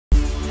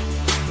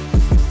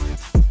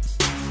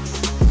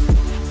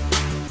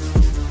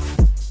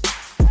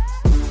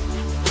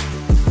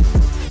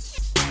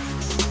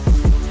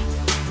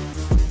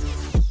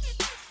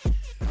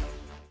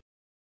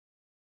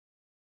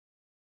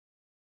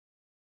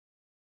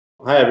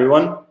Hi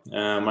everyone,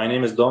 my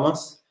name is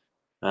Domas.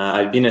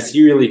 I've been a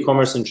serial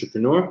e-commerce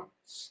entrepreneur,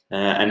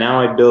 and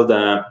now I build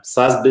a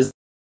SaaS business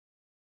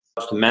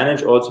to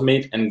manage,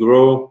 automate, and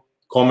grow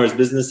commerce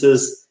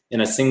businesses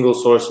in a single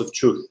source of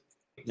truth.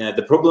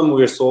 The problem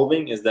we are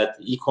solving is that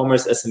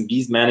e-commerce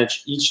SMBs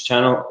manage each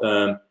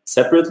channel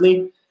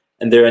separately,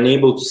 and they're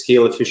unable to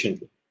scale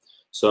efficiently.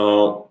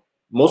 So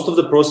most of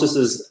the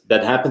processes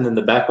that happen in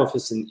the back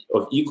office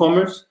of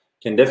e-commerce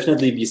can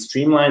definitely be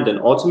streamlined and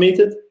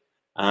automated.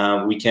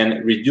 We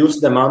can reduce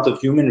the amount of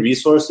human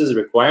resources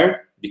required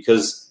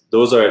because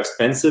those are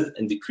expensive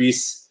and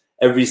decrease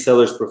every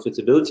seller's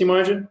profitability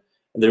margin.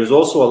 And there is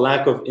also a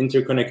lack of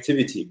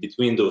interconnectivity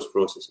between those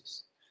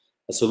processes.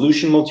 A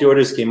solution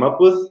MeetFounders came up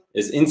with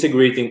is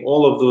integrating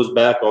all of those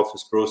back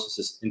office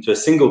processes into a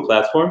single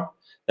platform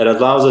that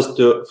allows us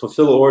to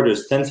fulfill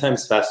orders 10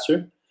 times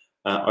faster.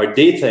 Our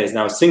data is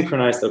now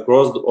synchronized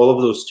across all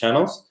of those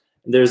channels.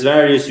 And there's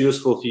various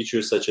useful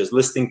features such as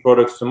listing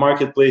products to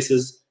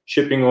marketplaces,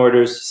 shipping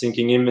orders,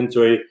 syncing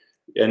inventory,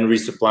 and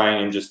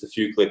resupplying in just a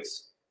few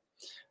clicks.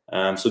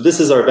 So this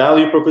is our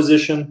value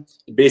proposition.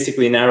 It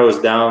basically narrows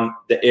down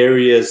the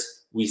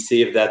areas we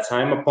save that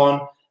time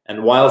upon.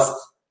 And whilst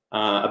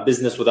a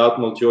business without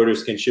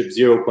MeetFounders can ship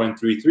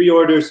 0.33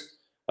 orders,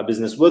 a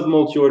business with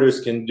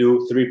MeetFounders can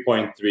do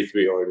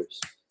 3.33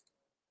 orders.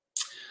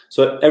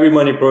 So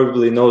everybody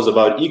probably knows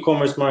about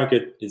e-commerce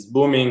market. It's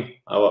booming.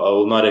 I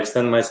will not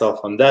extend myself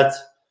on that.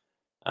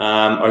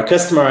 Our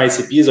customer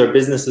ICPs are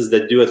businesses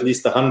that do at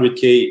least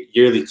 100K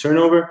yearly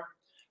turnover,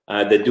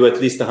 that do at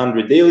least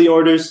 100 daily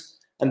orders,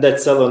 and that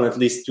sell on at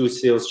least 2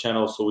 sales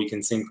channels so we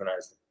can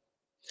synchronize them.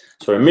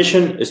 So our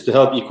mission is to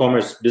help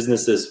e-commerce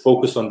businesses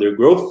focus on their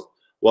growth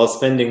while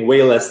spending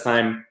way less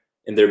time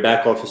in their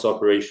back office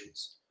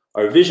operations.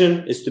 Our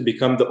vision is to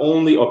become the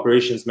only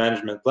operations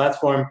management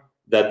platform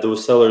that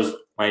those sellers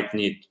might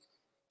need.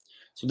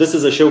 So this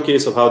is a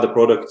showcase of how the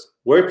product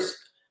works.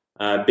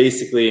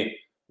 Basically,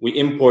 we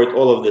import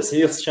all of the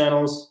sales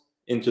channels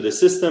into the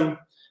system.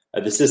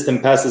 The system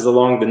passes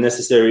along the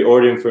necessary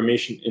order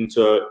information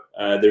into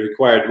the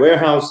required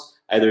warehouse,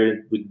 either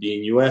it would be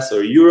in US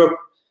or Europe.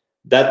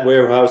 That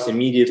warehouse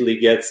immediately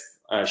gets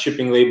a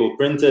shipping label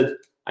printed.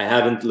 I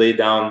haven't laid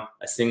down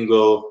a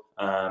single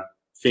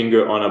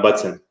finger on a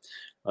button.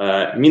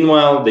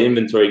 Meanwhile, the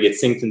inventory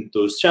gets synced into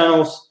those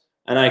channels,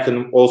 and I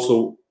can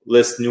also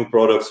list new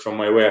products from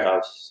my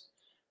warehouse.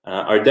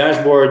 Our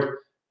dashboard,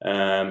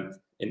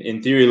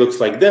 in theory, looks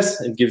like this.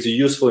 It gives you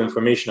useful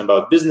information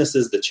about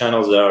businesses, the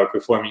channels that are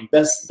performing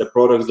best, the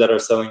products that are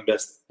selling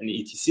best, and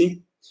etc.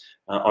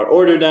 Our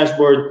order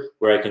dashboard,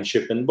 where I can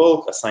ship in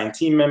bulk, assign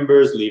team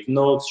members, leave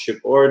notes, ship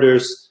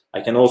orders.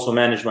 I can also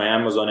manage my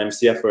Amazon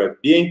MCF or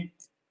FBA.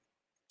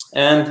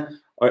 And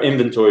our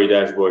inventory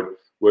dashboard,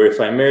 where if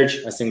I merge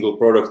a single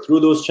product through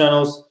those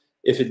channels,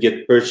 if it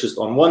gets purchased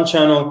on one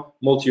channel,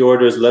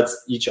 MeetFounders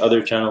lets each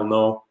other channel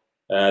know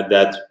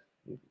that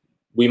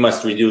we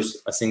must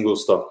reduce a single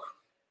stock.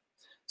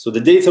 So the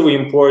data we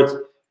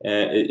import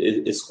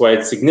is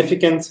quite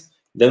significant.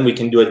 Then we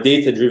can do a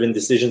data-driven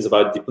decisions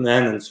about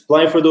demand and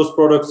supply for those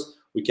products.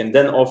 We can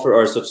then offer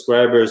our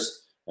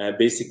subscribers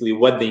basically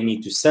what they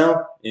need to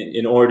sell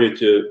in order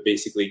to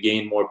basically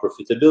gain more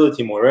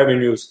profitability, more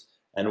revenues,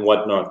 and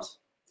whatnot.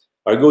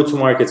 Our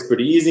go-to-market is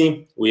pretty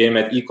easy. We aim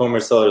at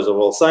e-commerce sellers of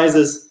all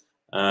sizes.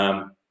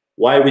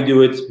 Why we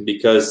do it?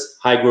 Because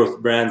high-growth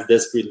brands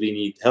desperately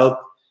need help.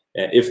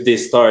 If they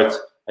start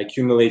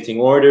accumulating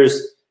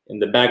orders, in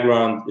the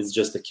background, it's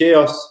just a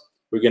chaos.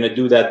 We're going to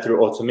do that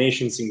through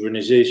automation,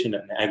 synchronization,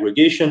 and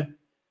aggregation.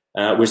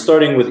 We're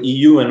starting with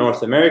EU and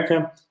North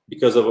America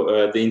because of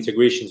the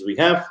integrations we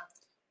have.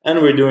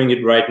 And we're doing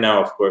it right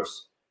now, of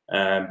course,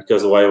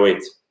 because why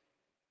wait?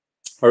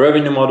 Our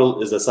revenue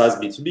model is a SaaS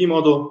B2B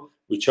model.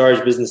 We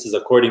charge businesses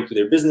according to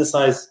their business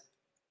size.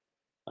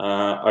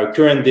 Our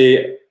current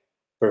day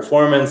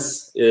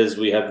performance is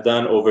we have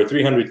done over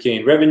 300K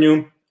in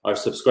revenue. Our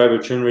subscriber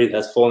churn rate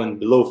has fallen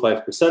below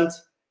 5%.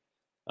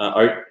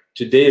 Our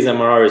today's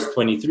MRR is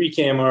 23K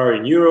MRR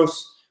in euros.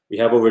 We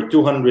have over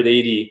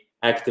 280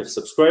 active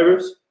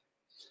subscribers.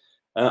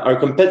 Our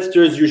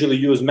competitors usually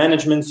use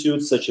management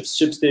suites such as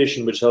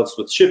ShipStation, which helps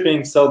with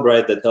shipping,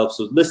 Sellbrite that helps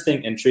with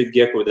listing, and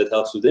TradeGecko that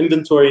helps with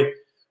inventory.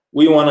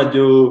 We want to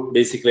do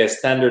basically a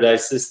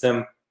standardized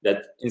system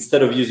that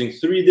instead of using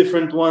 3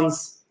 different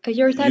ones.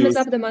 Your time is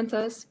up,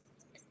 Demantas.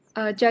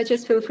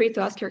 Judges, feel free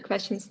to ask your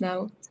questions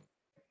now.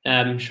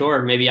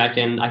 Sure, maybe I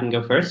can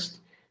go first.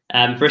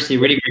 Firstly,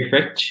 really great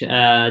pitch,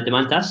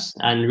 Demantas,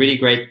 and really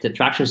great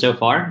traction so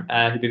far.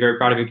 To be very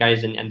proud of you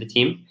guys and the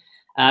team.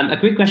 A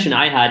quick question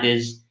I had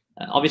is,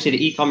 obviously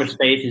the e-commerce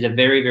space is a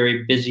very,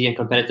 very busy and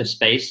competitive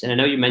space. And I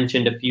know you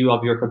mentioned a few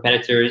of your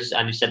competitors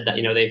and you said that,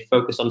 they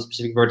focus on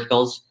specific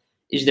verticals.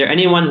 Is there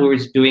anyone who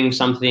is doing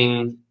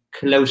something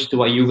close to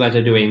what you guys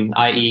are doing,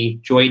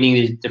 i.e. joining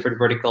these different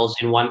verticals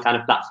in one kind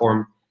of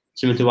platform,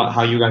 similar to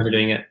how you guys are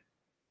doing it?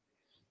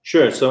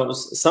 Sure. So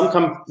some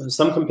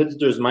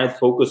competitors might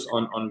focus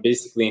on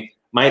basically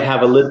might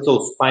have a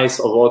little spice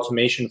of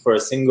automation for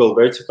a single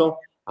vertical.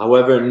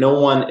 However, no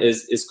one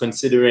is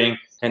considering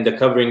kind of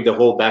covering the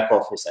whole back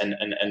office and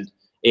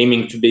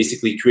aiming to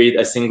basically create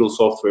a single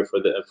software for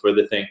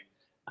the thing.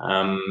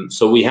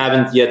 So we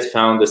haven't yet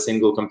found a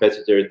single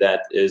competitor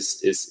that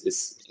is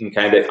in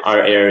kind of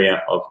our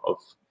area of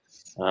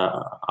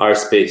our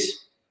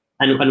space.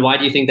 And why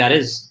do you think that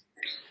is?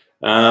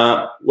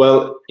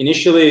 Well,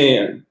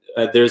 initially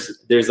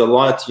there's a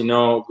lot, you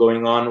know,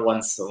 going on.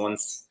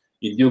 Once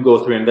you do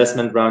go through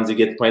investment rounds, you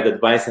get quite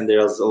advice, and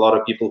there's a lot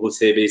of people who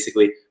say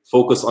basically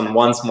focus on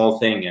one small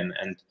thing,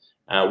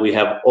 and we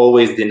have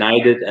always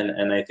denied it,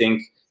 and I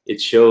think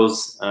it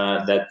shows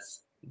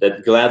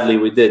that gladly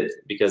we did,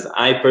 because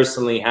I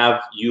personally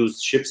have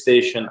used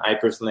ShipStation, I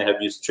personally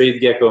have used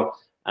TradeGecko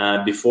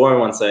before.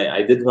 Once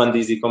I did run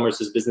these e-commerce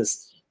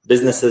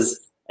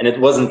businesses, and it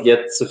wasn't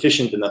yet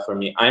sufficient enough for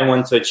me. I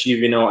want to achieve,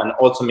 you know, an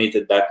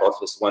automated back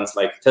office. Once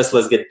like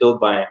Teslas get built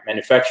by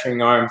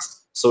manufacturing arms,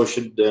 so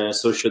should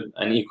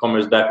an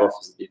e-commerce back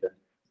office be there.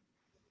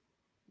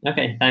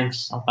 Okay,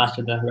 thanks. I'll pass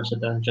to the rest of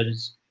the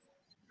judges.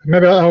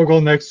 Maybe I'll go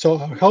next. So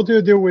how do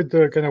you deal with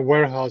the kind of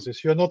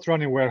warehouses? You're not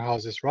running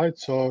warehouses, right?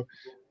 So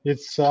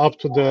it's up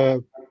to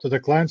the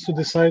clients to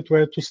decide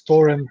where to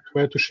store and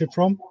where to ship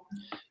from?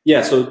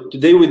 Yeah, so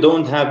today we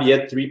don't have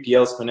yet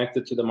 3PLs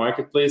connected to the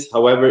marketplace.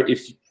 However,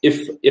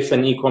 if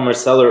an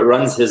e-commerce seller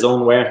runs his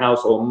own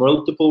warehouse or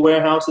multiple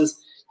warehouses,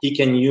 he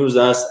can use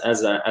us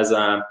as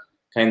a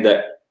kind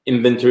of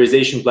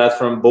inventorization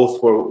platform, both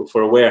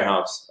for a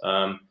warehouse.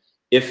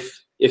 If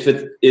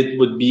it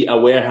would be a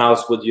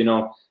warehouse with, you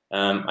know,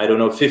 I don't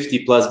know,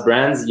 50+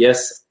 brands,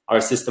 yes, our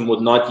system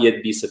would not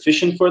yet be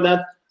sufficient for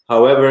that.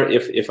 However,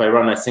 if I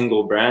run a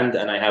single brand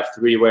and I have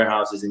 3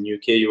 warehouses in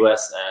UK,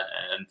 US,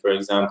 and for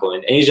example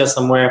in Asia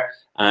somewhere,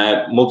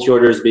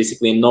 MeetFounders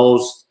basically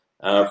knows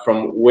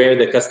from where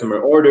the customer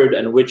ordered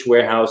and which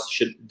warehouse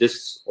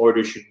this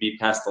order should be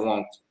passed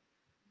along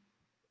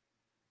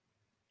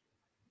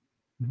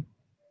to.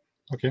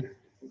 Okay,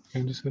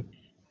 understood.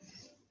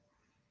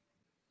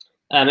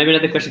 Maybe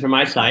another question from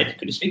my side.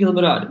 Could you speak a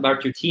little bit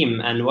about your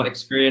team and what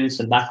experience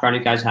and background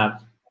you guys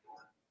have?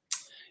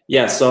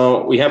 Yeah,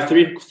 so we have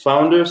 3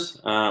 founders,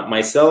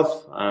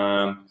 myself,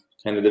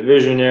 kind of the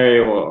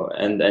visionary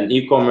and an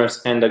e-commerce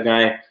kind of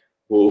guy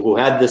who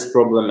had this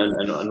problem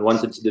and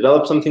wanted to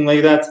develop something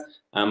like that.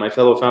 My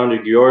fellow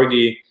founder,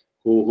 Georgi,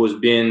 who's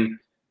been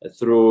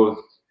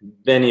through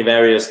many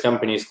various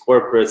companies,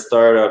 corporate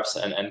startups,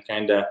 and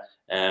kind of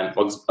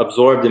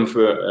absorbed them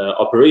for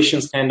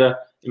operations kind of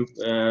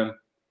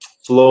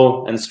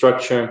flow and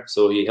structure,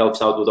 so he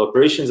helps out with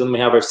operations. And we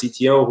have our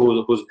CTO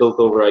who's built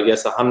over, I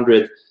guess,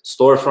 100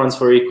 storefronts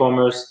for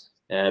e-commerce,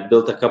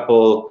 built a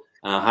couple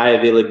high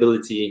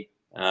availability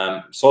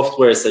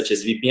software such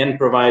as VPN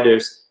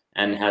providers,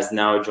 and has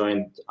now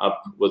joined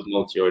up with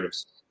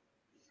MeetFounders.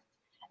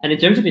 And in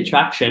terms of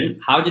attraction,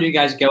 how did you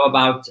guys go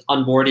about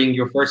onboarding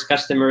your first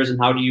customers, and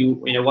how do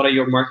you know, what are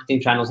your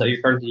marketing channels that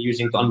you're currently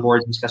using to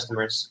onboard these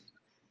customers?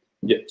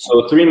 Yeah,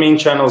 so 3 main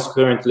channels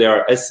currently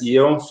are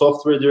SEO,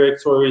 software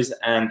directories,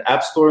 and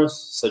app stores,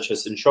 such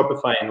as in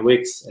Shopify and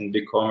Wix and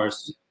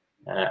BigCommerce,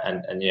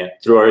 and yeah,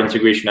 through our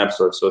integration app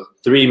store. So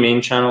 3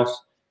 main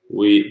channels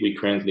we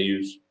currently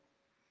use.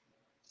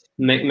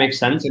 Makes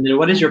sense. And then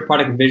what is your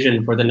product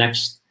vision for the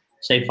next,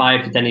 say,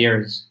 5 to 10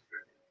 years?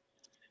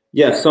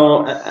 Yeah,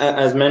 so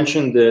as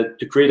mentioned,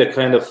 to create a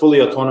kind of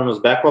fully autonomous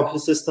back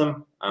office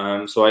system.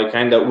 So I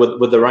kind of,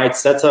 with the right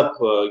setup,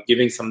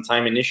 giving some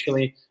time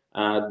initially,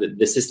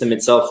 the system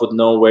itself would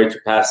know where to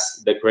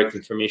pass the correct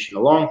information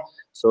along.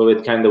 So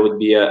it kind of would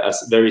be a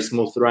very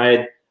smooth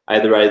ride.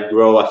 Either I'd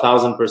grow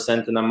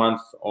 1,000% in a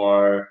month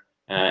or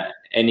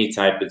any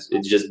type.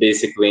 It's just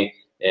basically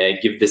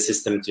give the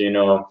system to, you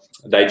know,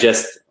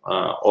 digest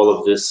all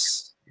of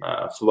this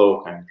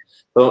flow kind of.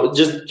 So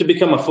just to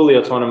become a fully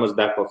autonomous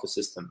back office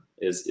system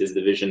is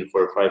the vision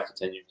for 5 to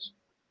 10 years.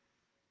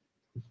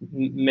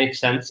 Makes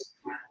sense.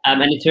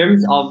 And in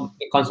terms of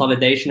the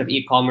consolidation of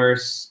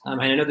e-commerce,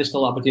 I know there's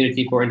still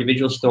opportunity for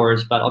individual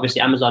stores, but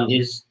obviously Amazon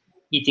is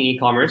eating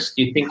e-commerce.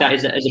 Do you think that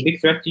is a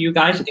big threat to you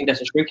guys? Do you think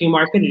that's a shrinking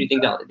market, or do you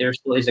think that there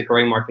still is a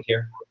growing market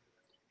here?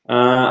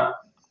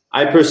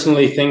 I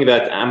personally think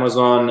that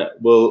Amazon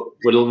will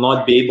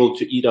not be able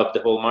to eat up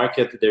the whole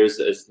market.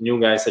 There's new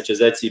guys such as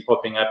Etsy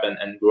popping up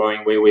and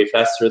growing way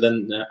faster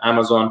than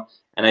Amazon,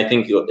 and I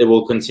think it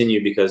will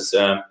continue because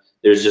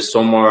there's just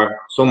so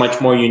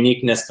much more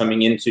uniqueness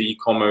coming into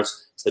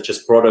e-commerce, such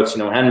as products,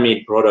 you know,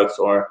 handmade products,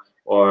 or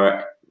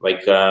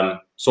like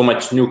so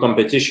much new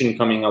competition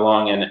coming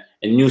along, and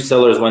new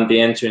sellers when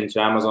they enter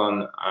into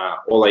Amazon,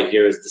 all I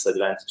hear is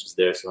disadvantages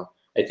there. So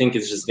I think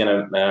it's just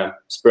gonna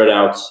spread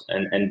out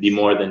and be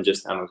more than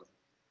just Amazon.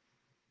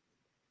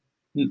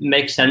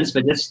 Makes sense,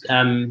 but just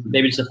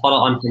maybe just a follow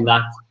on from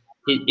that.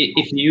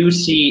 If you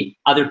see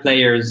other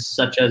players,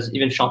 such as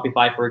even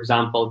Shopify, for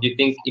example, do you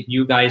think if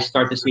you guys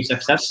start to see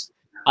success,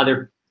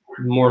 other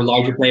more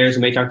larger players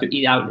may start to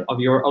eat out of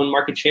your own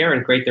market share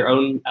and create their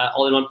own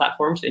all-in-one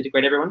platforms to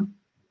integrate everyone?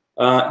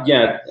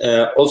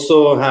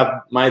 Also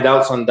have my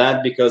doubts on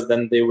that, because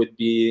then they would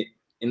be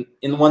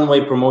in one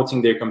way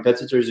promoting their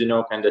competitors, you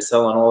know, kind of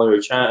sell on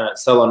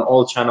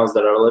all channels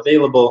that are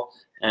available,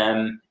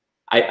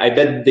 I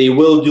bet they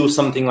will do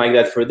something like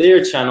that for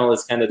their channel.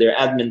 It's kind of their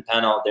admin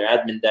panel, their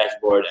admin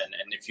dashboard.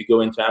 And if you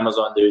go into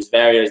Amazon, there's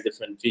various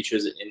different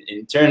features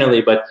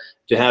internally. But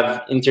to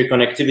have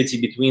interconnectivity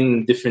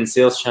between different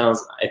sales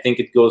channels, I think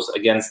it goes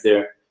against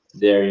their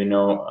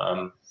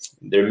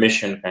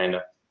mission, kind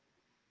of.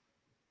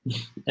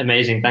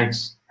 Amazing,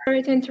 thanks.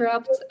 Sorry to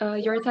interrupt.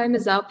 Your time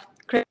is up.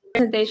 Great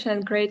presentation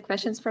and great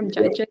questions from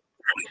judges.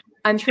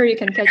 I'm sure you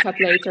can catch up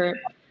later.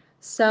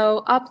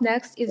 So up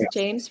next is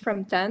James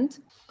from Tend.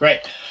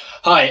 Great.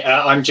 Hi,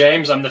 I'm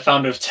James. I'm the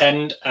founder of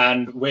Tend,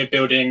 and we're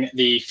building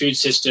the food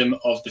system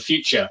of the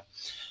future.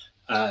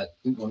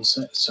 One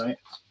sec, sorry.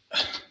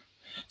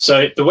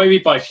 So the way we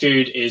buy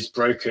food is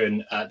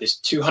broken. This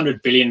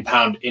 £200 billion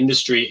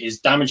industry is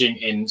damaging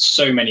in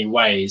so many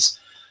ways.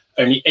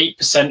 Only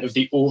 8% of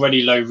the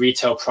already low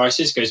retail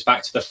prices goes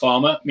back to the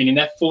farmer, meaning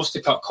they're forced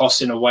to cut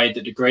costs in a way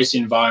that degrades the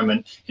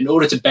environment in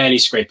order to barely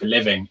scrape a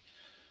living.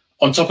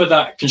 On top of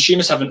that,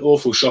 consumers have an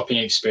awful shopping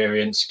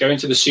experience. Going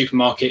to the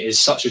supermarket is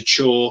such a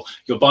chore.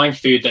 You're buying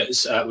food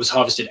that was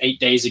harvested 8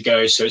 days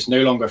ago, so it's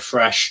no longer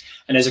fresh.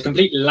 And there's a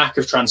complete lack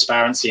of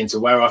transparency into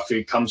where our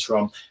food comes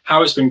from,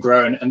 how it's been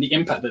grown, and the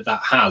impact that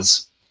that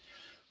has.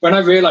 When I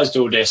realized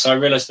all this, I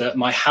realized that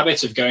my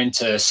habit of going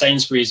to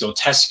Sainsbury's or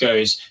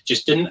Tesco's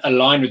just didn't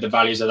align with the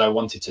values that I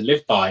wanted to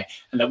live by,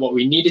 and that what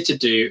we needed to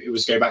do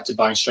was go back to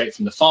buying straight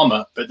from the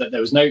farmer, but that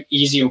there was no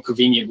easy or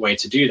convenient way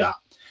to do that.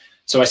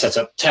 So I set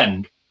up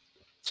Tend.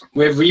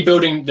 We're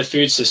rebuilding the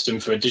food system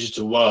for a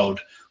digital world.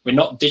 We're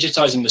not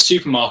digitizing the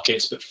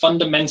supermarkets, but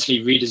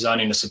fundamentally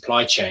redesigning the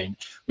supply chain.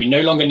 We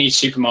no longer need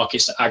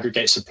supermarkets to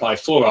aggregate supply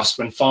for us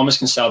when farmers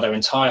can sell their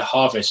entire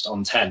harvest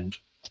on Tend.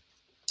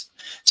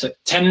 So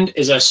Tend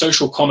is a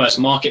social commerce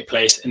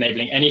marketplace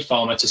enabling any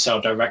farmer to sell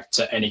direct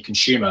to any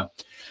consumer.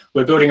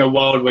 We're building a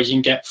world where you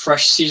can get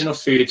fresh seasonal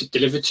food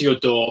delivered to your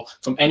door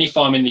from any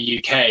farm in the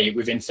UK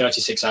within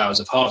 36 hours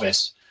of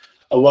harvest.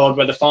 A world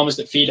where the farmers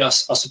that feed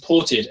us are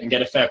supported and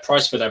get a fair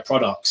price for their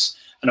products,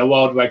 and a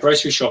world where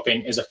grocery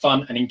shopping is a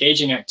fun and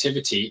engaging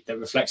activity that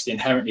reflects the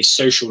inherently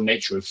social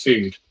nature of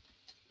food.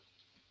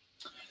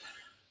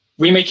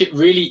 We make it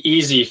really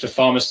easy for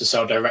farmers to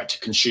sell direct to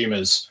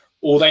consumers.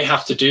 All they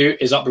have to do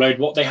is upload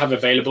what they have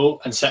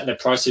available and set their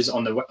prices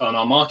on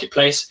our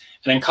marketplace,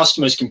 and then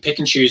customers can pick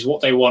and choose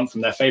what they want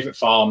from their favorite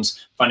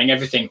farms, finding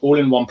everything all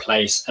in one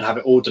place and have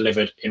it all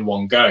delivered in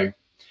one go.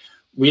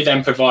 We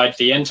then provide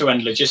the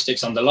end-to-end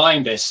logistics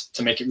underlying this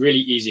to make it really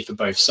easy for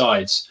both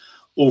sides.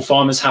 All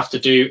farmers have to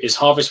do is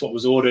harvest what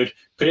was ordered,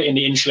 put it in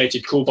the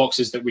insulated cool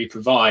boxes that we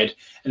provide,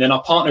 and then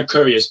our partner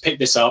couriers pick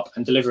this up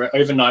and deliver it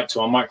overnight to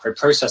our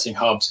micro-processing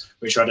hubs,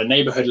 which are at a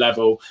neighborhood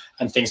level,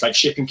 and things like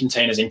shipping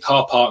containers in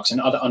car parks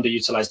and other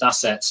underutilized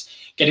assets,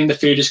 getting the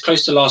food as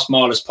close to last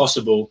mile as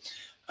possible,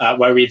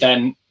 where we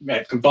then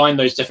combine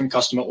those different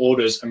customer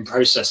orders and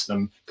process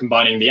them,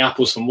 combining the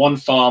apples from one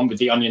farm with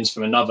the onions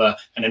from another,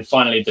 and then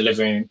finally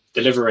delivering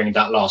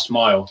that last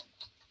mile.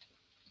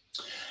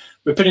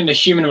 We're putting the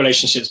human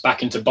relationships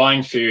back into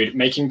buying food,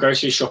 making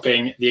grocery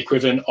shopping the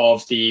equivalent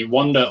of the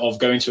wonder of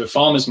going to a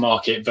farmer's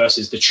market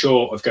versus the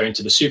chore of going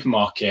to the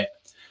supermarket.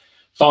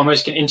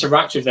 Farmers can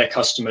interact with their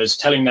customers,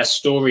 telling their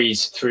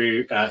stories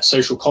through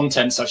social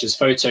content such as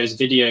photos,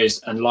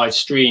 videos, and live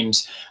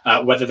streams,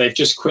 whether they've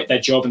just quit their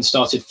job and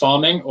started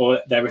farming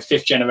or they're a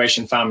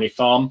fifth-generation family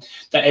farm.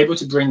 They're able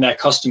to bring their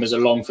customers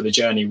along for the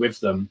journey with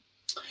them.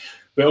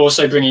 We're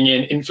also bringing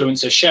in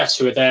influencer chefs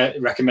who are there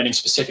recommending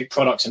specific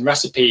products and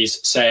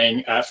recipes,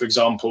 saying, for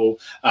example,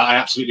 I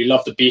absolutely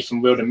love the beef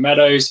from Wilden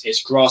Meadows.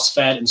 It's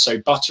grass-fed and so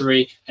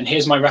buttery, and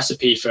here's my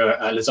recipe for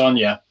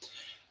lasagna.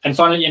 And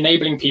finally,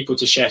 enabling people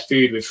to share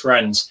food with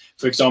friends.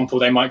 For example,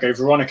 they might go,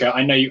 Veronica,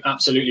 I know you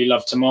absolutely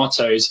love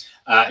tomatoes.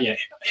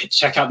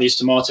 Check out these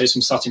tomatoes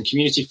from Sutton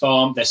Community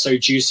Farm. They're so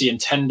juicy and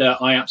tender.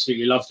 I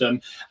absolutely love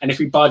them. And if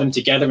we buy them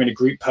together in a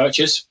group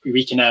purchase,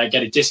 we can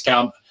get a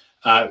discount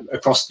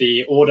across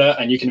the order,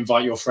 and you can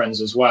invite your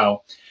friends as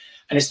well.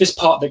 And it's this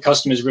part that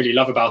customers really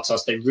love about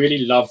us. They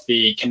really love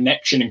the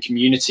connection and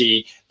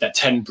community that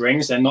Tend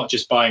brings. They're not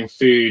just buying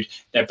food,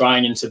 they're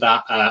buying into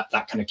that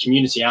kind of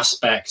community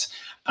aspect,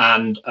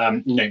 and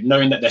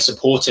knowing that they're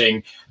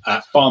supporting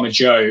Farmer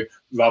Joe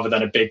rather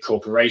than a big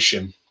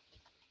corporation.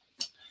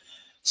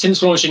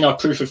 Since launching our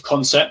proof of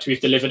concept, we've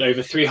delivered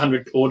over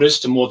 300 orders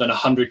to more than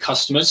 100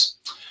 customers.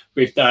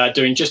 We're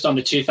doing just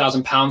under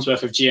 £2,000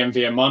 worth of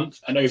GMV a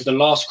month, and over the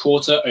last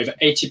quarter, over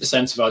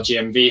 80% of our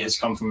GMV has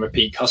come from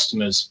repeat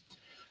customers.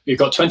 We've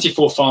got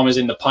 24 farmers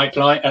in the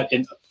pipeline,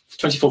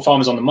 24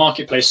 farmers on the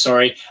marketplace,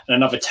 and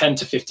another 10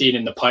 to 15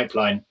 in the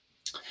pipeline.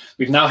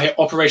 We've now hit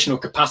operational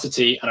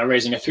capacity and are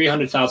raising a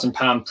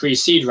 £300,000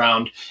 pre-seed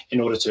round in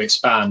order to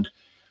expand.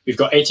 We've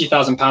got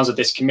 £80,000 of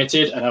this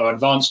committed and our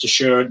advanced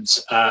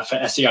assurance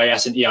for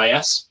SEIS and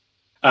EIS.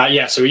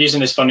 So we're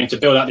using this funding to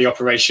build out the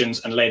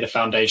operations and lay the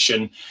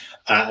foundation,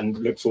 and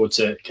look forward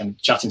to kind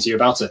of chatting to you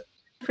about it.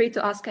 Free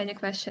to ask any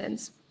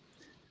questions.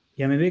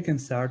 Yeah, maybe I can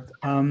start.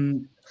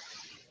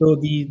 So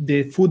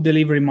the food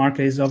delivery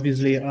market is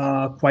obviously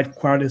quite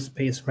crowded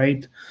space,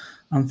 right?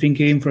 I'm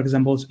thinking, for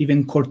example,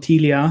 even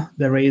Cortilia,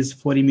 that raised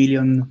 40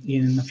 million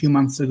in a few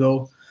months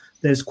ago.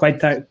 There's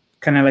quite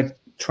kind of like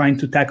trying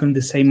to tackle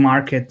the same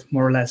market,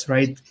 more or less,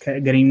 right?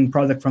 Getting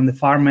product from the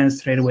farmers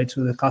straight away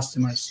to the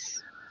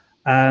customers.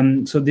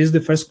 So this is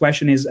the first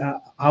question: is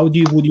how would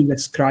you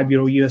describe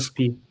your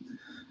USP?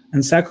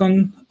 And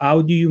second,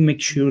 how do you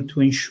make sure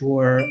to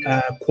ensure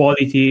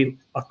quality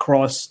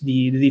across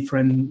the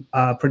different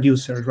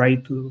producers,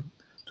 right, to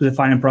the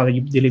final product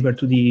you deliver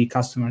to the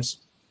customers?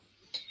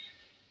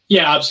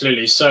 Yeah,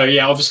 absolutely. So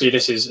yeah, obviously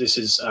this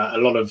is a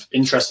lot of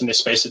interest in this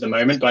space at the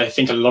moment, but I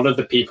think a lot of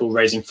the people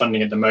raising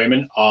funding at the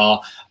moment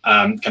are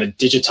kind of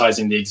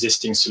digitizing the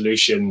existing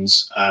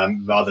solutions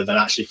rather than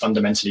actually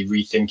fundamentally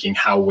rethinking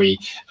how we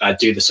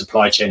do the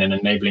supply chain and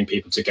enabling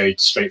people to go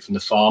straight from the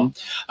farm.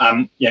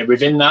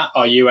 Within that,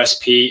 our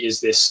USP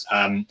is this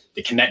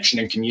the connection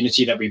and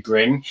community that we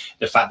bring,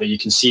 the fact that you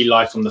can see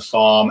life on the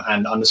farm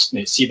and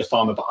see the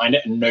farmer behind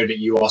it and know that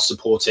you are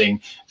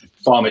supporting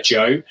Farmer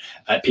Joe.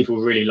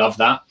 People really love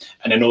that.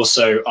 And then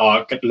also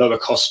our lower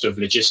cost of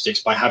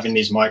logistics by having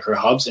these micro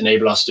hubs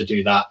enable us to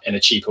do that in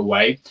a cheaper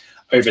way.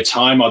 Over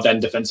time, our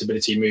then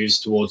defensibility moves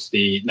towards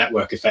the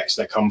network effects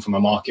that come from a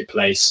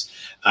marketplace.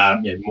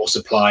 More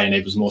supply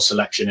enables more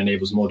selection,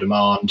 enables more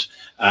demand,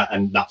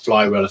 and that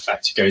flywheel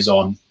effect goes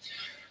on.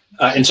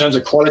 In terms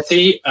of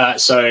quality,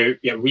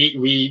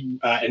 we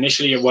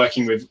initially are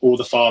working with all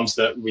the farms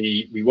that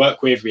we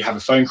work with. We have a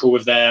phone call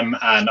with them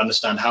and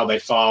understand how they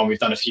farm. We've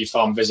done a few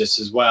farm visits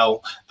as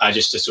well,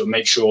 just to sort of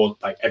make sure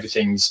like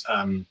everything's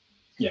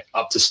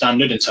up to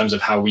standard in terms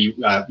of how we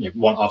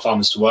want our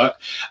farmers to work.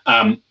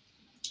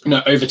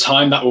 Over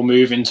time, that will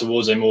move in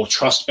towards a more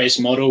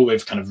trust-based model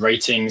with kind of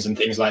ratings and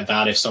things like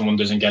that. If someone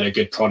doesn't get a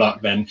good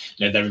product, then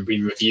there will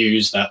be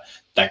reviews that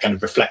kind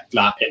of reflect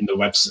that in the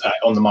website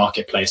on the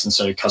marketplace, and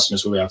so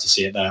customers will be able to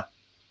see it there.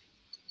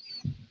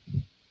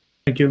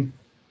 Thank you.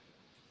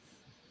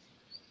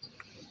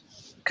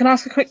 Can I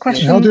ask a quick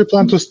question? How do you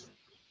plan to?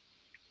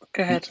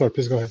 Go ahead. Sorry,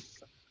 please go ahead.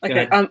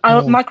 Okay.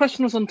 My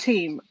question was on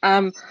team.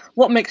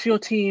 What makes your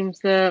team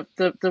the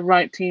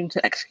right team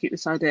to execute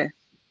this idea?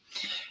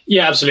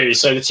 Yeah, absolutely.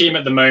 So the team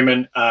at the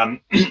moment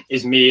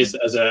is me as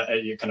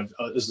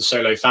the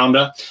solo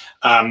founder.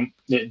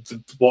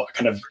 What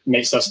kind of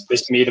makes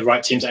me the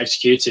right team to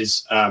execute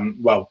is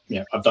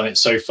I've done it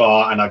so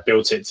far and I've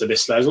built it to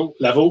this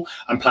level.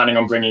 I'm planning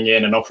on bringing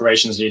in an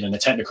operations lead and a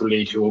technical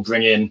lead who will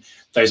bring in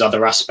those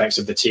other aspects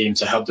of the team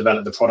to help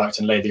develop the product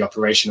and lay the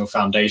operational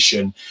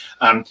foundation.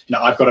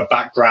 I've got a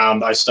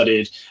background. I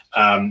studied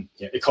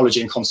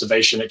ecology and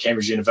conservation at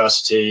Cambridge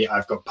University.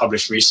 I've got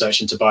published research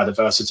into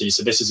biodiversity.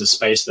 So this is a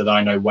space that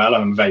I know well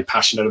and I'm very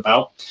passionate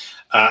about.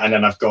 And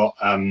then I've got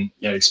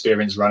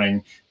experience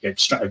running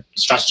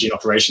strategy and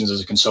operations as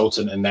a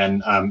consultant, and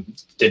then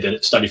did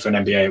a study for an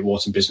MBA at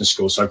Wharton Business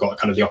School. So I've got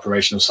kind of the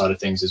operational side of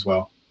things as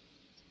well.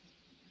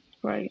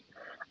 Right.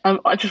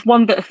 Just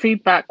one bit of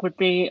feedback would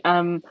be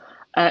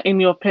in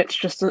your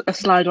pitch, just a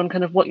slide on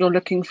kind of what you're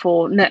looking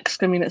for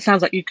next. I mean, it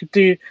sounds like you could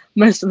do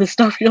most of the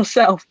stuff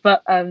yourself,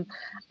 but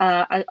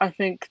I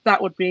think that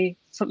would be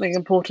something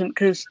important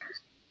because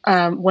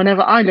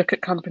whenever I look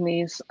at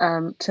companies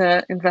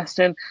to invest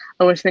in,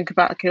 I always think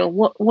about, okay,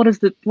 what's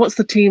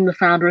the team the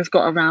founder has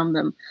got around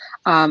them,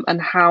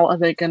 and how are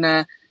they going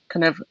to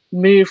kind of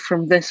move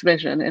from this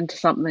vision into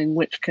something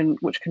which can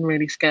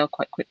really scale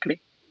quite quickly.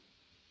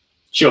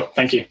 Sure,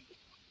 thank you.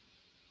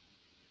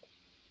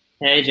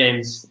 Hey,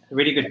 James,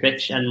 really good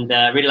pitch, and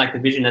really like the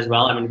vision as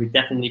well. I mean, we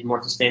definitely need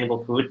more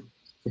sustainable food.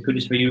 The food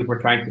is for you. We're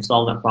trying to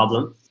solve that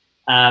problem.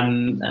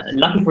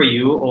 Lucky for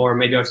you, or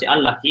maybe I'll say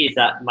unlucky, is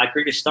that my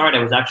previous start, I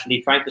was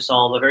actually trying to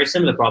solve a very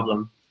similar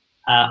problem,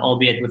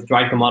 albeit with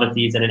dry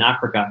commodities and in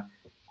Africa.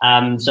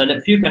 So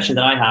a few questions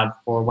that I have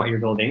for what you're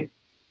building.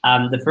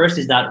 The first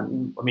is that,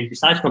 I mean,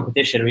 besides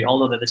competition, we all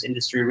know that this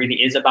industry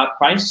really is about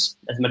price.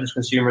 As much as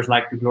consumers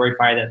like to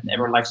glorify that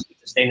everyone likes to eat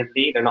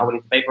sustainably, they're not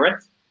willing to pay for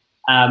it.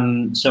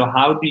 So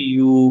how do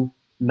you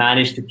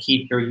manage to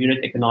keep your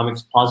unit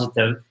economics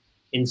positive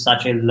in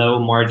such a low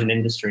margin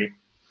industry?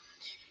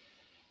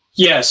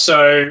 Yeah,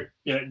 so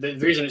the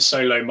reason it's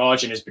so low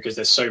margin is because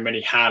there's so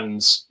many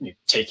hands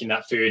taking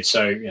that food.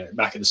 So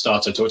back at the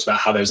start, I talked about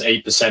how there's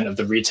 8% of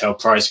the retail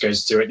price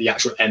goes to the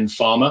actual end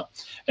farmer,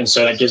 and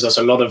so that gives us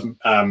a lot of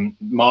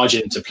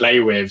margin to play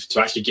with to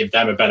actually give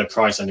them a better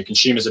price and the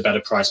consumers a better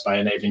price by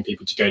enabling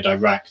people to go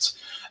direct.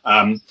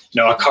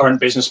 Our current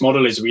business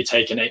model is we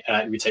take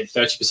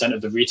 30% of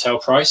the retail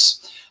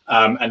price.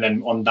 And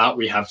then on that,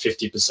 we have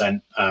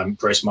 50%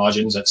 gross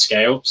margins at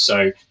scale.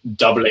 So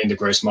doubling the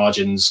gross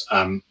margins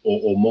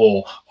or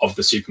more of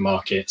the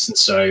supermarkets. And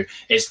so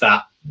it's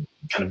that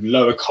kind of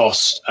lower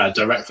cost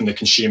direct from the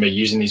consumer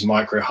using these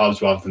micro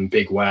hubs rather than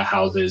big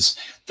warehouses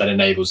that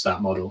enables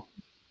that model.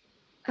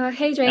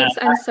 Hey, James,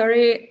 I'm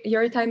sorry,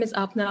 your time is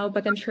up now,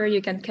 but I'm sure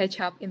you can catch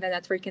up in the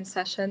networking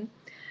session.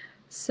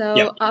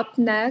 So Up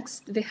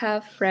next, we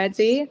have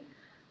Freddie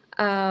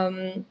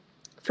from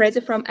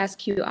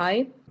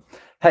SQI.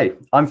 Hey,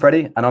 I'm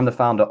Freddie, and I'm the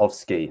founder of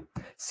Ski.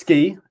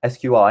 Ski,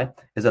 SQI,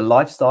 is a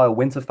lifestyle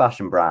winter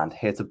fashion brand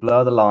here to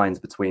blur the lines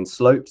between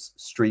slopes,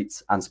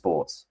 streets, and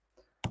sports.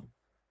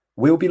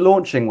 We'll be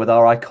launching with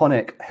our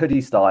iconic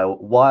hoodie-style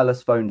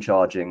wireless phone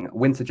charging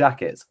winter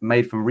jackets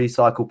made from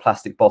recycled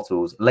plastic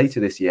bottles later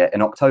this year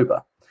in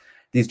October.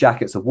 These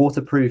jackets are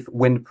waterproof,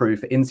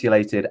 windproof,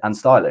 insulated, and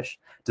stylish,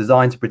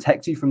 designed to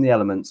protect you from the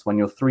elements when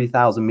you're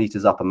 3,000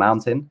 meters up a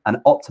mountain and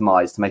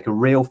optimized to make a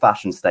real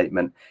fashion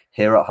statement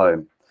here at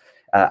home.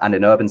 And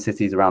in urban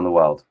cities around the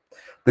world.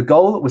 The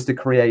goal was to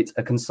create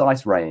a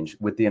concise range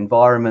with the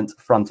environment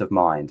front of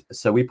mind.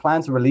 So we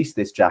plan to release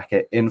this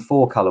jacket in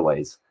 4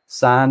 colorways: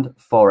 sand,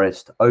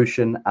 forest,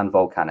 ocean, and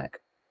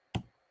volcanic.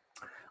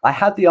 I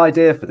had the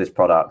idea for this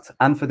product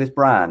and for this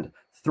brand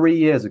 3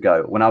 years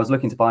ago when I was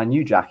looking to buy a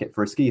new jacket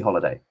for a ski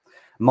holiday.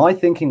 My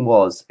thinking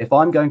was, if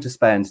I'm going to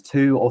spend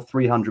 £200 or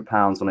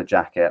 £300 on a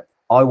jacket,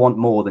 I want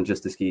more than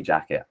just a ski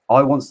jacket.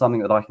 I want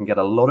something that I can get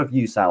a lot of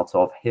use out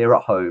of here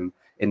at home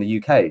in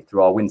the UK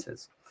through our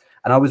winters.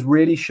 And I was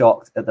really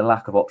shocked at the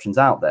lack of options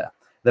out there.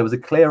 There was a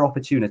clear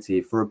opportunity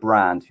for a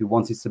brand who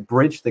wanted to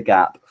bridge the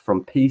gap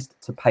from piste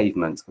to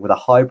pavement with a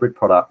hybrid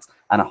product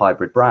and a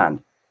hybrid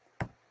brand.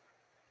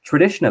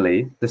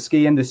 Traditionally, the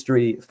ski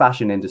industry,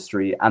 fashion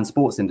industry, and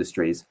sports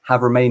industries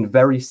have remained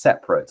very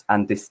separate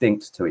and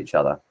distinct to each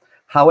other.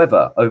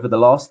 However, over the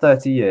last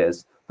 30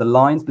 years, the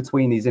lines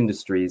between these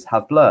industries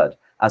have blurred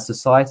as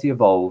society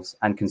evolves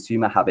and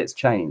consumer habits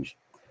change.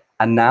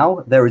 And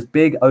now there is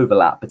big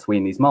overlap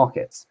between these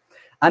markets.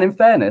 And in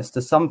fairness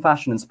to some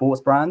fashion and sports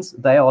brands,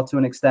 they are to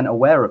an extent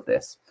aware of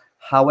this.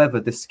 However,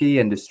 the ski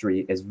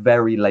industry is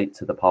very late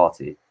to the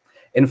party.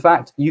 In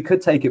fact, you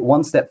could take it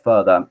one step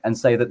further and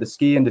say that the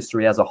ski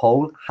industry as a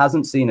whole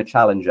hasn't seen a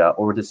challenger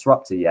or a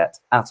disruptor yet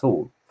at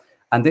all.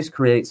 And this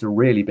creates a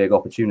really big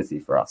opportunity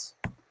for us.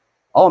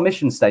 Our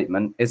mission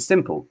statement is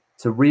simple: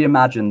 to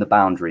reimagine the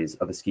boundaries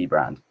of a ski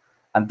brand.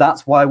 And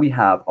that's why we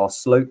have our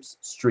slopes,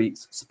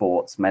 streets,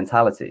 sports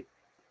mentality.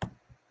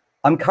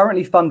 I'm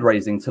currently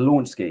fundraising to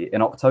launch Ski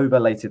in October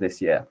later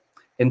this year.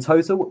 In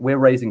total, we're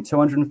raising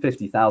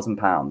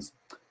 £250,000.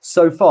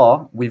 So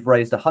far, we've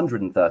raised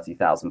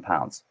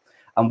 £130,000.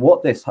 And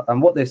what this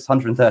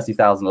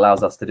 £130,000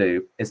 allows us to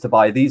do is to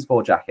buy these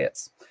 4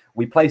 jackets.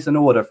 We place an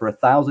order for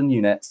 1,000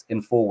 units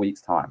in 4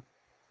 weeks' time.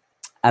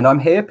 And I'm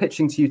here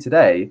pitching to you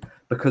today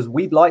because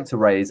we'd like to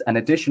raise an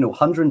additional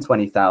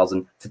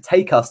 £120,000 to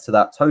take us to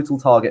that total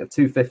target of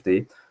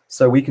 £250,000,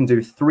 so we can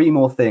do 3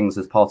 more things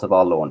as part of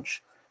our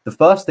launch. The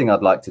first thing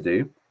I'd like to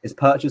do is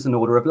purchase an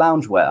order of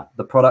loungewear,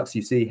 the products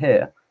you see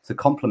here, to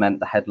complement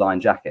the headline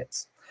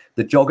jackets.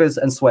 The joggers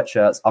and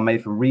sweatshirts are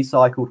made from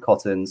recycled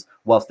cottons,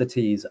 whilst the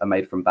tees are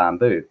made from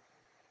bamboo.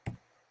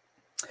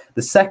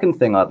 The second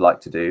thing I'd like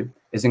to do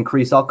is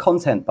increase our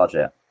content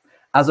budget.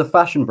 As a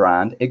fashion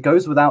brand, it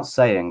goes without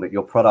saying that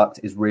your product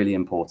is really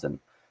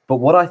important. But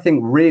what I think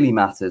really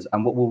matters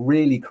and what will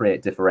really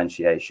create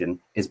differentiation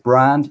is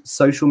brand,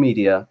 social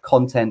media,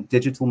 content,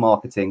 digital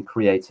marketing,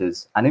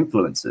 creators, and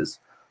influencers.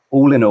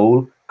 All in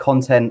all,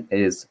 content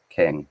is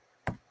king.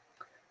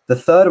 The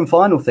third and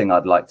final thing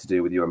I'd like to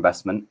do with your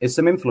investment is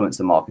some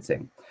influencer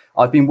marketing.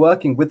 I've been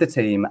working with the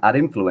team at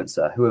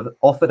Influencer who have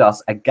offered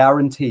us a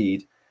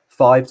guaranteed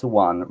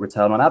 5-to-1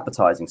 return on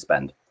advertising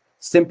spend.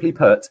 Simply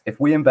put, if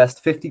we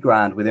invest 50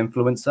 grand with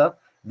Influencer,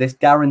 this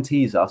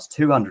guarantees us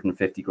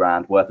 250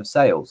 grand worth of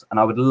sales.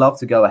 And I would love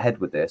to go ahead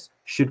with this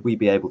should we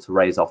be able to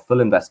raise our full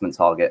investment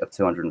target of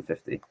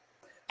 250.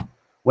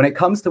 When it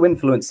comes to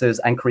influencers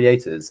and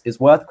creators, it's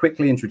worth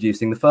quickly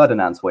introducing the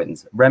Ferdinand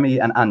twins, Remy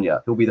and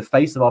Anya, who will be the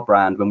face of our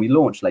brand when we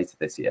launch later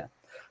this year.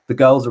 The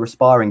girls are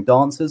aspiring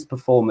dancers,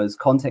 performers,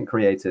 content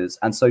creators,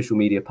 and social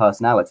media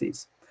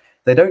personalities.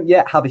 They don't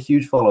yet have a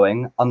huge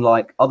following,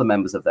 unlike other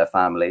members of their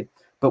family,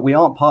 but we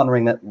aren't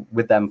partnering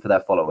with them for their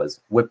followers.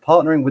 We're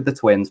partnering with the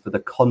twins for the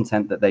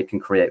content that they can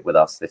create with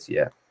us this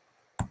year.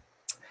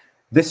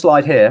 This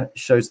slide here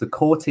shows the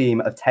core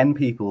team of 10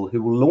 people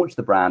who will launch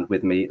the brand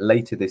with me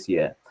later this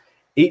year.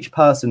 Each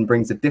person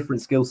brings a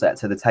different skill set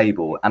to the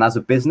table, and as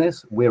a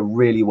business, we're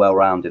really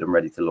well-rounded and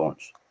ready to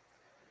launch.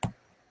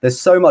 There's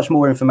so much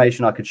more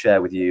information I could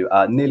share with you.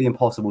 Nearly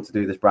impossible to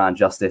do this brand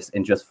justice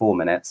in just 4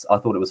 minutes. I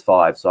thought it was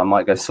 5, so I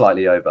might go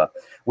slightly over.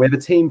 We have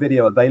a team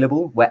video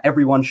available where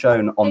everyone's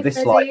shown on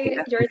this slide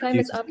here. Your time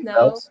is up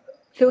now.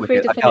 Feel free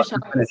to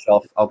finish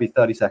off. I'll be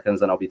 30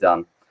 seconds and I'll be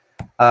done.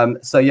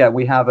 So yeah,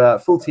 we have a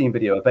full team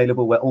video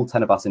available where all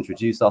 10 of us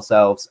introduce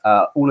ourselves.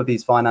 All of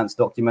these finance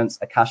documents,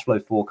 a cash flow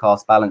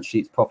forecast, balance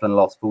sheets, profit and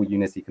loss, full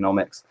unit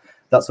economics,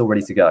 that's all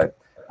ready to go.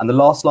 And the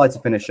last slide to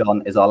finish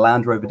on is our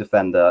Land Rover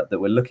Defender that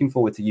we're looking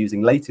forward to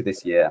using later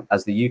this year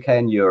as the UK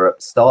and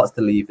Europe starts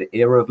to leave the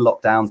era of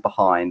lockdowns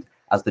behind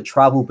as the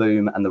travel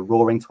boom and the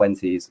roaring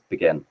 20s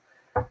begin.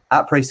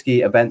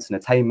 Après-ski events and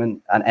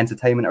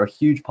entertainment are a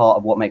huge part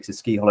of what makes a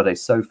ski holiday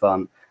so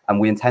fun, and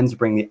we intend to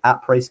bring the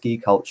après-ski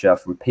culture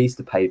from piste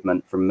to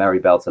pavement, from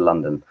Meribel to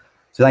London.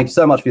 So thank you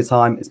so much for your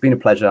time. It's been a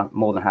pleasure.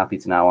 More than happy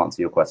to now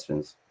answer your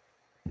questions.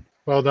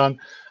 Well done.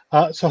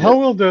 So how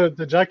will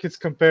the jackets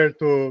compare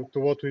to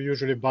what we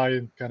usually buy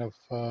in kind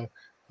of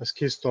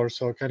ski store.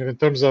 So kind of in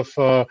terms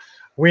of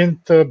wind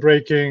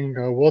breaking,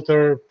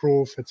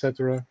 waterproof,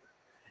 etc.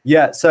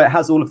 Yeah, so it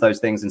has all of those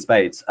things in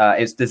spades.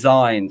 It's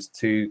designed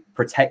to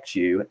protect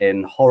you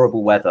in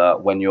horrible weather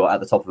when you're at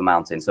the top of a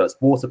mountain. So it's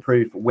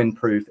waterproof,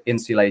 windproof,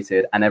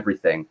 insulated, and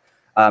everything.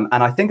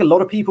 And I think a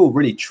lot of people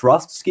really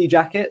trust ski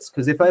jackets,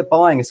 because if they're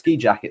buying a ski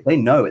jacket, they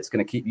know it's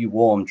going to keep you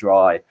warm,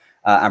 dry,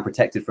 and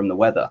protected from the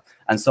weather.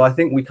 And so I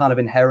think we kind of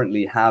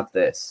inherently have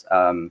this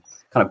kind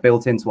of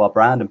built into our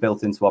brand and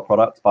built into our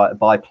product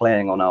by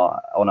playing on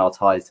our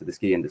ties to the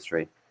ski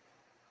industry.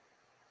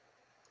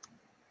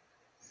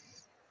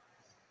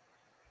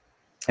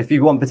 If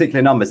you want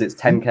particular numbers, it's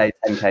 10K,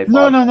 10K.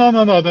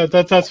 No.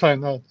 That's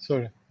fine. No,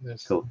 sorry.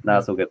 Yes. Cool. No,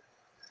 that's all good.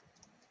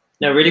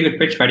 No, really good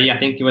pitch, Freddie. I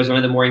think it was one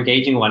of the more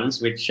engaging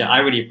ones, which I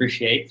really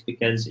appreciate,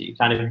 because you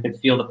kind of can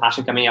feel the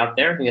passion coming out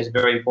there. I think it's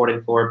very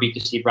important for a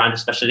B2C brand,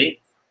 especially.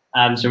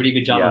 So really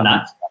good job on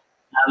that.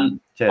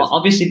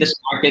 Obviously, this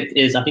market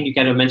is, I think you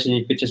kind of mentioned in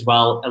your pitch as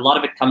well, a lot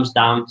of it comes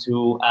down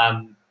to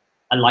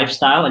a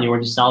lifestyle, and you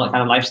want to sell that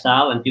kind of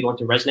lifestyle, and people want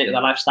to resonate with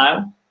that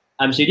lifestyle.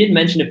 So you did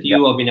mention a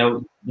few of,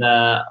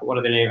 what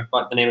are the name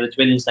of the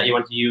twins that you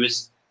want to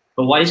use,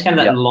 but what is kind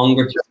of that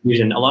longer term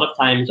vision? A lot of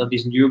times of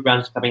these new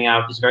brands coming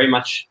out is very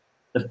much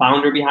the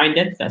founder behind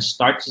it that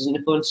starts as an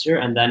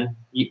influencer and then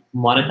he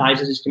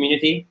monetizes his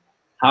community.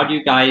 How do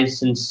you guys,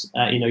 since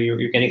you're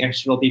getting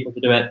external people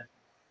to do it,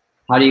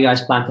 how do you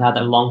guys plan to have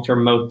that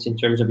long-term moat in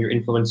terms of your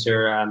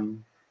influencer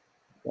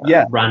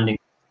branding?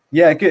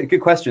 Yeah,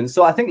 good question.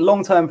 So I think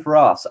long-term for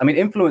us, I mean,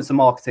 influencer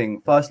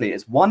marketing, firstly,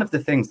 is one of the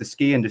things the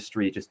ski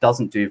industry just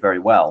doesn't do very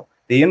well.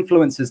 The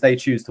influencers they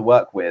choose to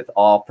work with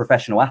are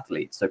professional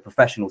athletes, so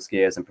professional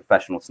skiers and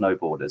professional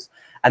snowboarders.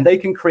 And they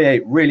can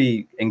create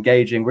really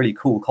engaging, really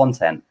cool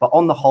content. But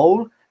on the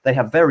whole, they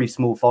have very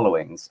small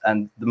followings,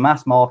 and the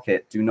mass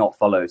market do not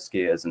follow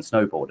skiers and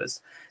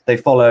snowboarders. They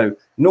follow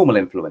normal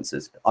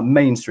influencers,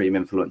 mainstream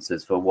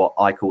influencers, for what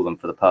I call them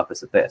for the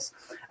purpose of this.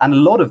 And a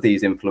lot of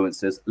these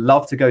influencers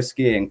love to go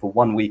skiing for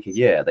 1 week a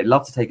year. They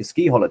love to take a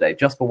ski holiday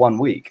just for 1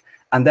 week.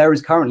 And there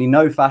is currently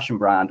no fashion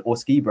brand or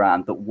ski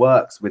brand that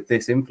works with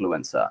this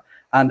influencer.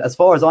 And as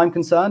far as I'm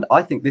concerned,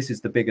 I think this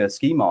is the bigger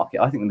ski market.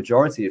 I think the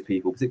majority of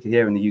people, particularly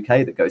here in the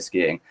UK, that go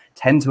skiing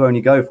tend to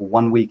only go for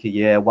 1 week a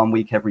year, 1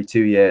 week every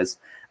 2 years.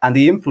 And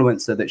the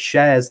influencer that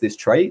shares this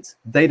trait,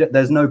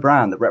 there's no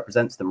brand that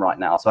represents them right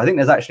now. So I think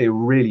there's actually a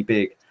really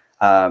big,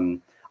 I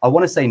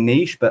want to say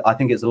niche, but I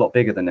think it's a lot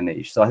bigger than a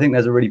niche. So I think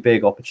there's a really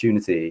big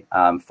opportunity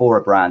for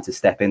a brand to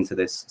step into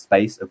this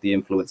space of the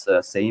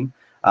influencer scene.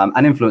 And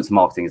influencer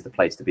marketing is the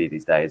place to be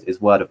these days.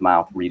 It's word of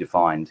mouth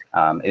redefined.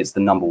 It's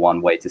the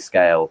 #1 way to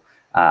scale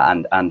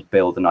and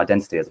build an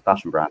identity as a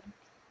fashion brand.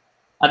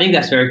 I think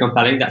that's very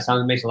compelling. That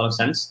makes a lot of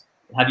sense.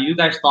 Have you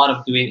guys thought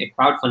of doing a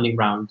crowdfunding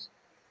round?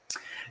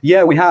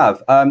 Yeah, we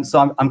have.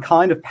 So I'm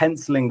kind of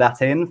penciling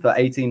that in for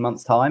 18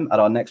 months time at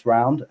our next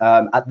round.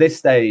 At this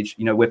stage,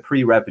 we're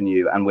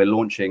pre-revenue and we're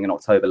launching in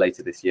October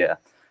later this year.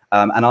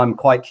 And I'm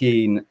quite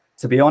keen,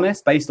 to be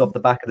honest, based off the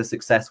back of the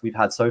success we've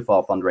had so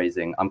far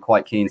fundraising, I'm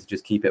quite keen to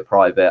just keep it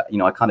private.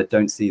 I kind of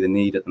don't see the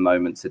need at the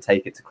moment to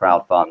take it to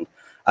crowdfund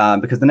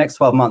because the next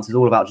 12 months is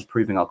all about just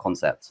proving our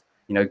concept.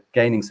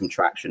 Gaining some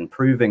traction,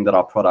 proving that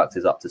our product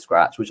is up to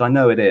scratch, which I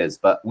know it is,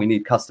 but we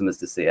need customers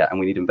to see it and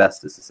we need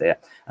investors to see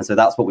it. And so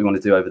that's what we want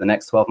to do over the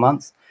next 12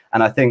 months.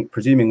 And I think,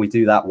 presuming we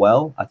do that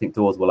well, I think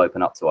doors will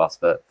open up to us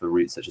for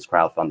routes such as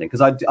crowdfunding.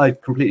 Because I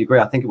completely agree.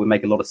 I think it would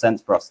make a lot of sense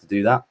for us to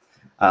do that.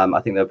 I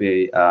think there'll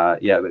be,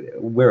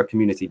 we're a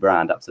community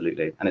brand,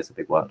 absolutely. And it's a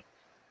big word.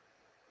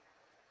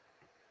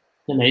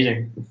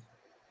 Amazing.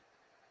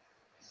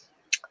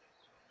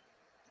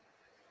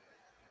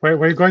 Where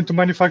are you going to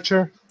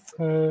manufacture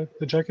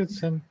the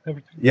jackets and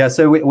everything? Yeah,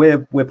 so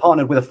we're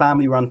partnered with a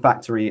family-run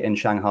factory in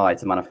Shanghai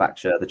to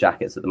manufacture the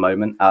jackets at the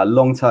moment.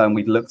 Long term,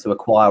 we'd look to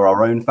acquire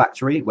our own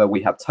factory where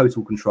we have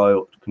total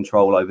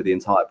control over the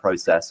entire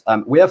process.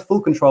 We have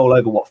full control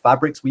over what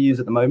fabrics we use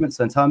at the moment.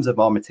 So in terms of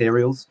our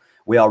materials,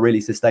 we are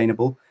really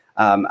sustainable.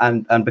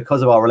 And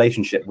because of our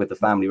relationship with the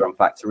family-run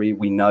factory,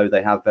 we know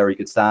they have very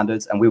good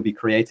standards, and we'll be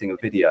creating a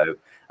video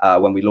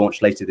when we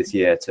launch later this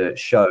year to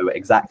show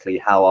exactly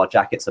how our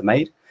jackets are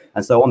made.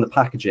 And so on the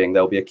packaging,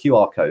 there'll be a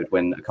QR code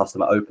when a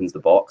customer opens the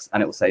box,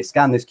 and it will say,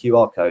 scan this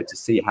QR code to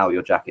see how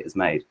your jacket is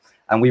made.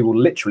 And we will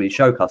literally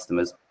show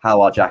customers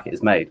how our jacket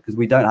is made, because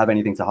we don't have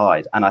anything to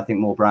hide. And I think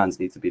more brands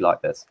need to be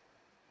like this.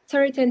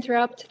 Sorry to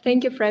interrupt.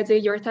 Thank you, Freddie.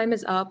 Your time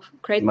is up.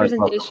 Great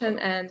presentation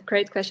and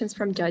great questions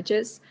from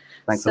judges.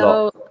 Thanks a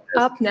lot. So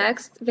up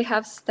next, we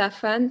have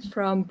Stefan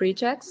from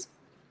BRIDGEX.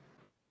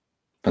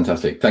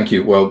 Fantastic. Thank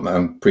you. Well,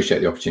 appreciate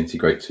the opportunity.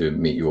 Great to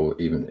meet you all,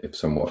 even if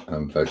somewhat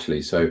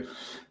virtually. So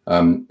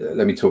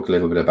let me talk a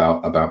little bit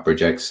about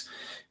BRIDGEX.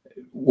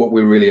 What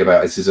we're really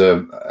about is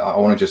I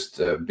want to just,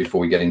 before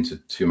we get into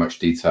too much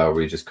detail,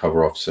 really just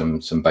cover off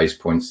some base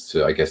points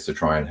to, I guess, to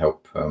try and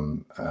help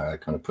kind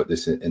of put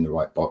this in the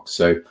right box.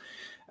 So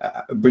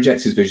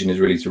BRIDGEX's vision is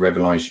really to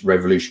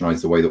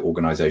revolutionize the way that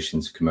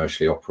organizations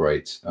commercially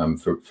operate.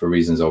 For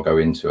reasons I'll go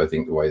into, I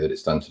think the way that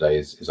it's done today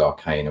is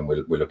arcane, and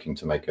we're looking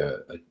to make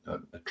a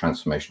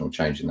transformational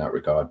change in that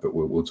regard, but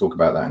we'll talk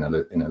about that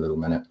in a little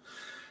minute.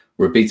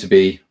 We're a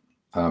B2B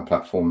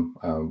platform.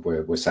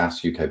 We're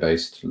SaaS, UK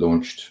based,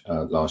 launched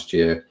last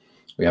year.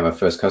 We have our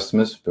first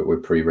customers, but we're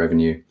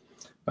pre-revenue.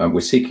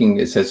 We're seeking,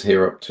 it says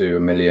here, up to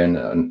 $1 million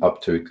and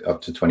up to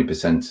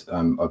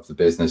 20% of the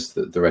business.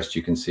 The rest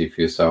you can see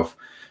for yourself.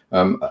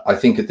 I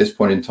think at this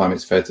point in time,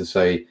 it's fair to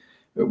say,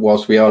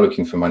 whilst we are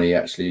looking for money,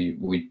 actually,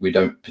 we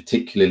don't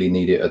particularly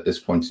need it at this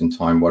point in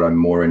time. What I'm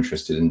more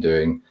interested in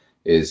doing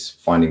is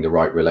finding the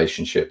right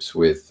relationships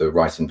with the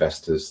right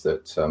investors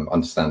that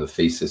understand the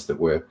thesis that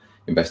we're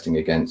investing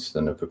against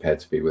and are prepared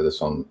to be with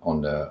us on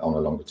a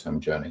longer term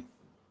journey.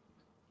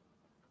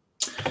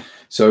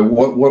 So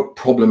what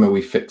problem are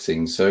we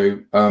fixing?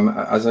 So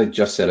as I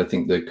just said, I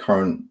think the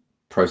current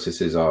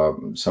processes are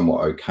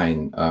somewhat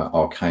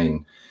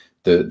arcane.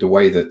 The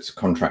way that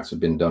contracts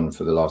have been done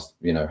for the last,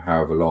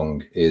 however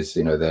long is,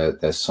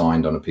 they're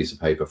signed on a piece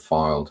of paper,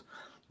 filed,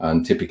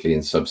 and typically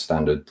in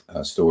substandard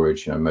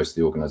storage. Most of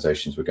the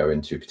organizations we go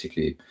into,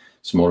 particularly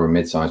smaller and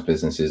mid-sized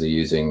businesses, are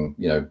using,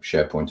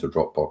 SharePoint or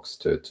Dropbox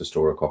to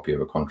store a copy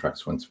of a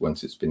contract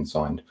once it's been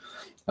signed.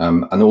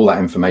 And all that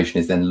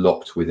information is then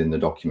locked within the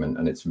document,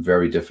 and it's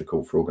very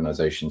difficult for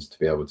organizations to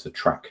be able to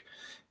track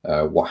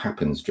what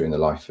happens during the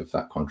life of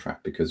that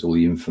contract, because all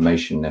the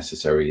information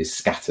necessary is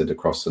scattered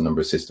across the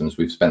number of systems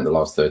we've spent the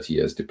last 30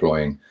 years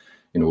deploying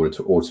in order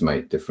to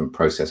automate different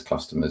process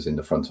clusters in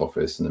the front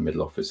office and the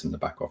middle office and the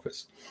back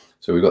office.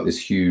 So we've got this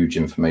huge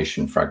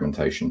information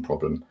fragmentation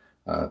problem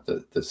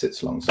that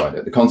sits alongside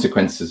it. The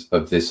consequences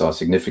of this are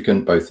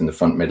significant, both in the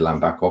front, middle and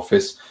back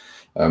office.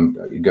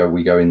 We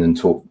go in and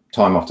talk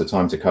time after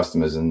time to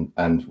customers,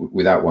 and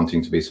without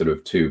wanting to be sort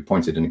of too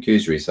pointed and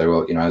accusory, say,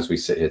 well, as we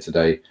sit here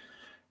today,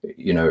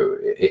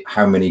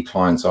 how many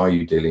clients are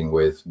you dealing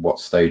with? What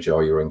stage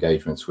are your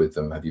engagements with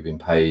them? Have you been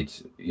paid?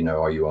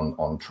 Are you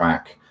on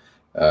track?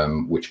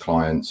 Which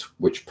clients,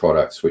 which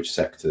products, which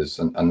sectors?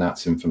 And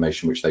that's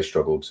information which they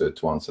struggle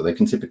to answer. They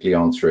can typically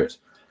answer it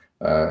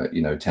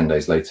 10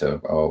 days later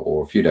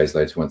or a few days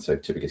later, once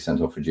they've typically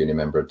sent off a junior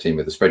member of the team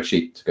with a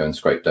spreadsheet to go and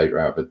scrape data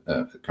out of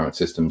the current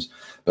systems,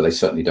 but they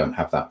certainly don't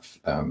have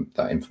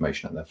that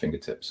information at their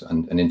fingertips.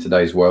 And in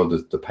today's world,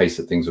 the pace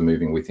that things are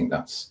moving, we think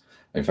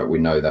in fact, we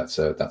know that's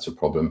a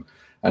problem,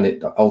 and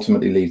it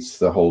ultimately leads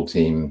to the whole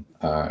team,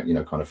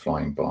 kind of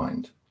flying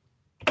blind.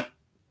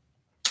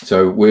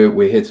 So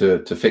we're here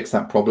to fix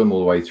that problem all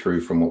the way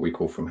through from what we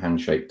call from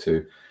handshake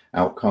to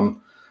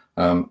outcome.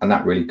 And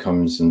that really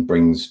comes and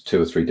brings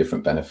 2 or 3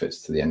 different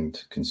benefits to the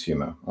end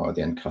consumer or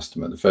the end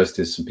customer. The first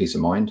is some peace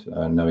of mind,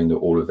 knowing that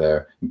all of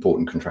their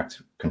important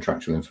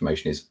contractual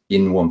information is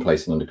in one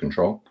place and under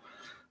control,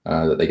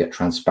 that they get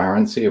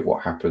transparency of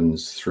what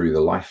happens through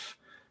the life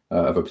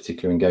of a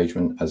particular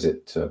engagement as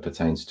it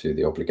pertains to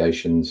the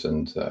obligations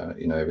and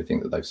everything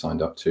that they've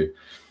signed up to,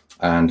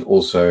 and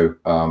also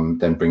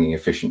then bringing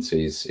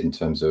efficiencies in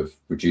terms of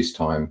reduced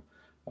time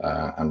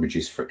and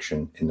reduced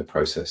friction in the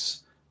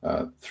process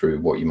through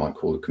what you might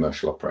call the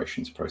commercial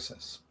operations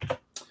process.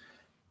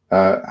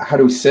 How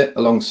do we sit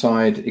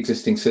alongside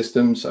existing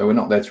systems? We're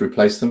not there to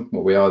replace them.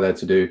 What we are there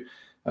to do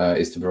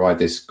is to provide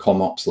this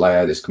ComOps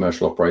layer, this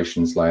commercial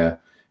operations layer,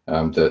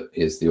 that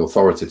is the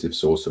authoritative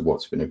source of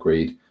what's been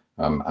agreed,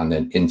 and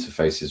then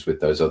interfaces with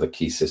those other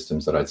key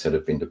systems that I'd said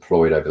have been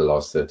deployed over the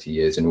last 30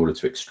 years in order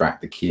to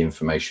extract the key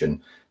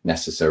information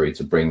necessary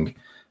to bring,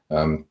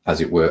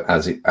 as it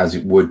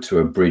would to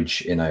a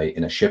bridge in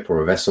a ship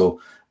or a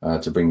vessel,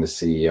 to bring the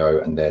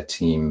CEO and their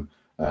team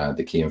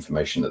the key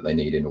information that they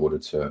need in order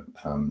to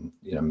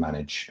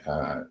manage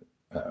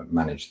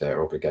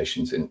their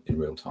obligations in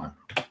real time.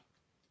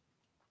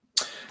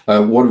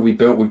 What have we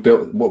built?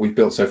 What we've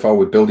built so far.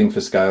 We're building for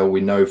scale.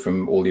 We know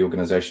from all the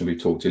organizations we've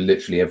talked to,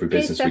 literally every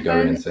business we go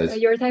in and says,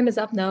 your time is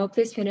up now.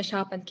 Please finish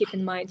up and keep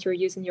in mind you're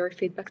using your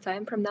feedback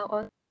time from now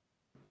on.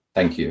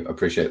 Thank you.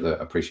 Appreciate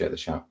the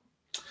shout.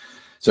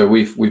 So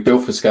we've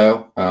built for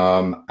scale,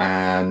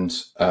 and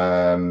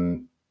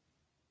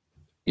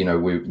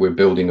we're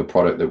building a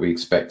product that we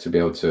expect to be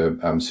able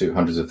to suit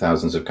hundreds of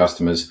thousands of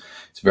customers.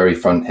 It's very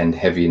front end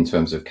heavy in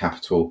terms of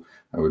capital.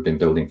 We've been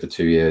building for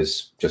 2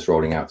 years, just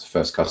rolling out to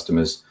first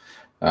customers.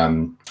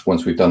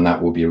 Once we've done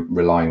that, we'll be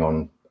relying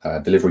on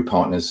delivery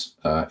partners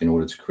in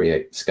order to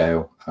create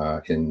scale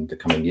in the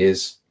coming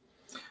years.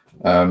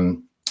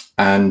 And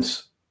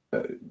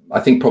I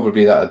think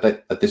probably that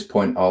at this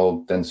point,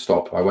 I'll then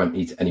stop. I won't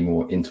eat any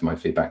more into my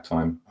feedback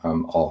time.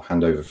 I'll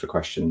hand over for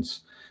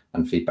questions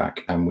and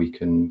feedback, and we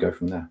can go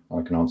from there.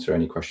 I can answer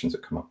any questions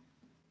that come up.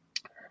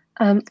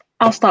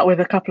 I'll start with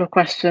a couple of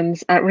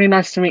questions. Really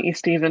nice to meet you,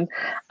 Stephen.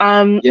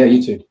 Yeah,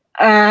 you too.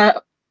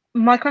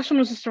 My question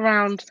was just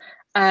around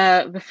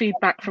the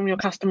feedback from your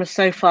customers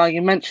so far.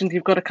 You mentioned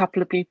you've got a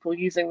couple of people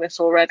using this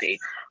already.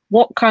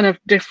 What kind of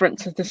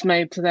difference has this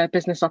made to their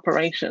business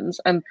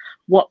operations, and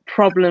what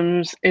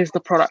problems is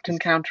the product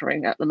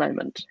encountering at the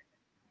moment?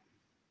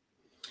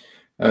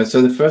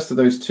 So the first of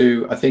those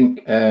two, I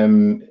think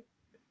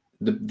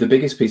the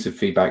biggest piece of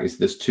feedback is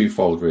there's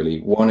twofold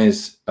really. One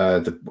is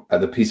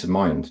the peace of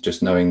mind,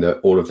 just knowing that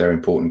all of their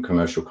important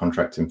commercial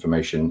contract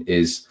information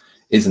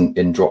isn't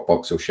in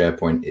Dropbox or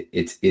SharePoint.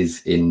 It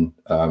is in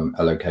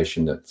a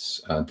location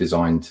that's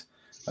designed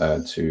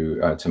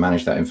to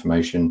manage that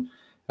information.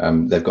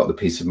 They've got the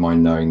peace of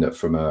mind knowing that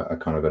from a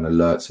kind of an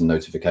alerts and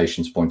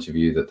notifications point of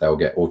view that they'll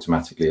get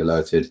automatically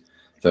alerted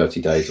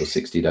 30 days or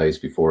 60 days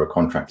before a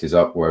contract is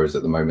up, whereas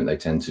at the moment they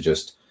tend to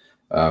just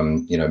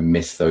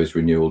miss those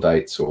renewal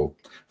dates or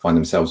find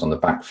themselves on the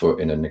back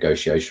foot in a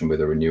negotiation with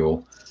a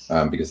renewal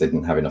because they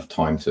didn't have enough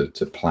time to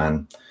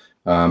plan.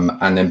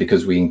 And then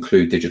because we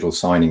include digital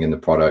signing in the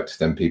product,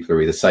 then people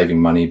are either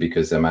saving money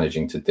because they're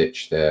managing to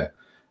ditch their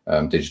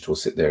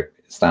their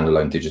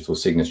standalone digital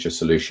signature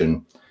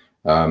solution,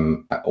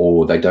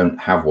 or they don't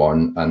have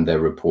one and they're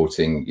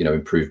reporting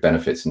improved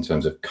benefits in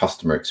terms of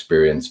customer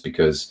experience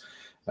because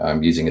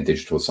using a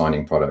digital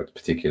signing product,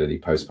 particularly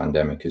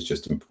post-pandemic, is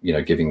just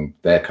giving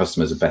their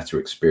customers a better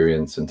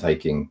experience and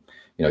taking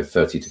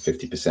 30 to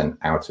 50%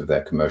 out of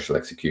their commercial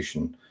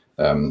execution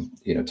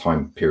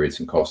time periods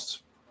and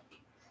costs.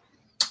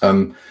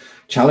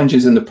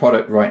 Challenges in the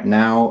product right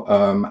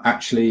now,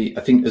 actually,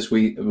 I think as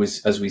we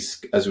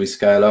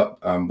scale up,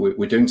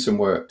 we're doing some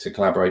work to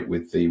collaborate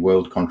with the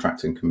World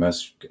Contract and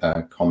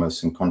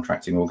Commerce and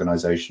Contracting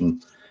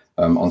Organization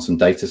on some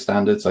data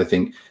standards. I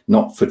think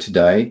not for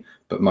today,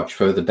 but much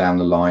further down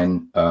the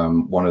line.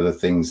 One of the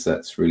things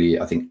that's really,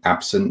 I think,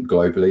 absent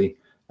globally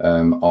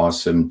are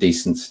some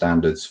decent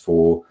standards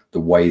for the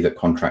way that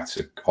contracts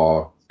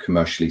are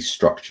commercially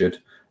structured.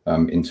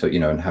 And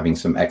having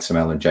some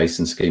XML and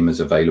JSON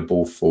schemas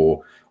available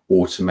for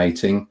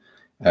automating.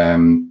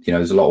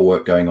 There's a lot of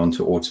work going on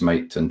to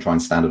automate and try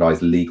and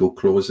standardize legal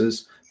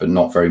clauses, but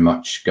not very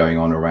much going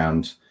on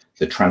around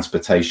the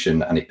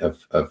transportation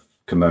of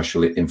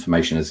commercial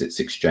information as it's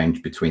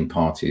exchanged between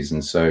parties.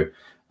 And so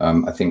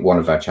I think one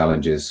of our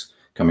challenges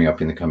coming up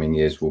in the coming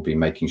years will be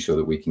making sure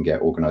that we can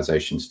get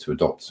organizations to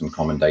adopt some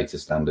common data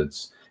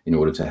standards in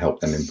order to help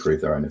them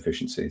improve their own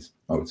efficiencies,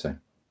 I would say.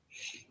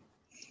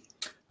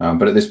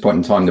 But at this point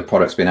in time, the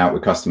product's been out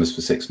with customers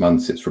for 6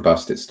 months. It's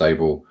robust, it's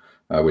stable.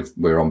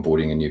 We're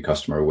onboarding a new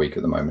customer a week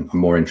at the moment. I'm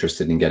more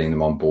interested in getting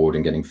them on board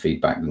and getting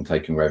feedback than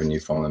taking revenue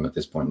from them at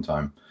this point in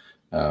time.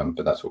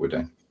 But that's what we're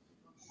doing.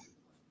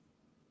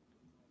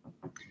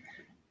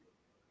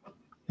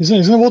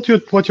 Isn't what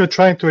you're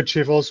trying to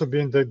achieve also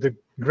being the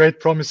great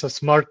promise of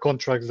smart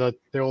contracts that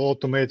they'll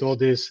automate all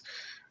these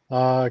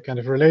kind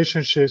of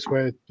relationships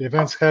where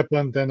events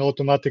happen, then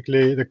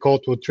automatically the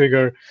code will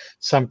trigger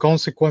some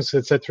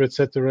consequences, et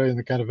cetera, in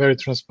a kind of very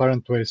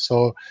transparent way.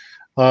 So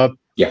kind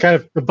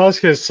of the buzz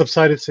here has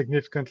subsided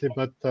significantly,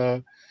 but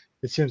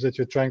it seems that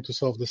you're trying to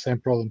solve the same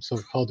problem. So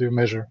how do you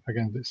measure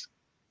against this?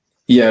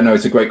 Yeah, no,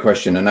 it's a great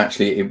question. And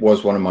actually, it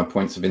was one of my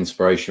points of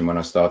inspiration when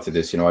I started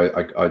this.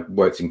 I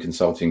worked in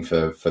consulting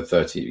for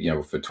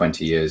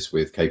 20 years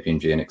with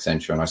KPMG and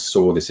Accenture, and I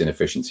saw this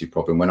inefficiency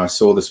problem. When I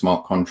saw the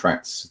smart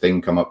contracts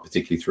thing come up,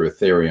 particularly through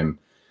Ethereum,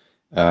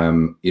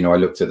 I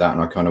looked at that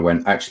and I kind of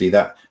went, actually,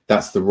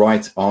 that's the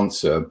right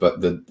answer, but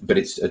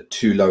it's a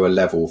too low a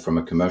level from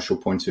a commercial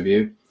point of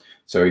view.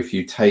 So if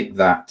you take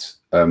that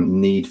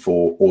need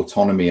for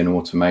autonomy and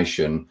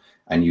automation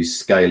and you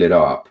scale it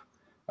up,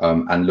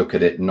 and look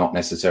at it not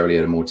necessarily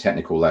at a more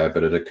technical layer,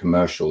 but at a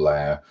commercial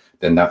layer,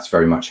 then that's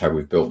very much how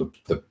we've built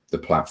the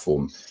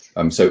platform.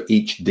 So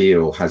each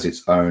deal has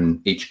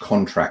each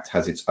contract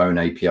has its own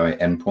API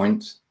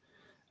endpoint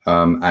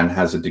and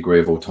has a degree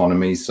of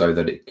autonomy so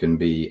that it can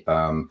be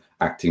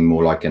acting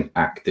more like an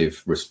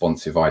active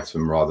responsive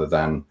item rather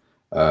than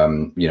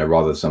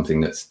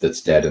something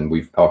that's dead. And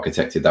we've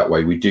architected that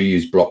way. We do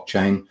use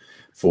blockchain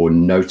for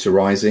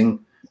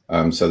notarizing.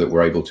 So that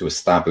we're able to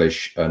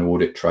establish an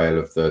audit trail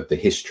of the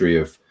history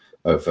of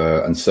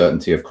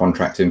uncertainty of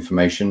contract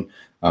information.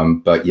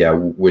 But yeah,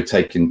 we've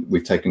taken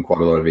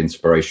quite a lot of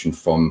inspiration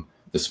from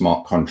the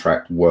smart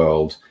contract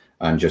world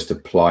and just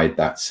applied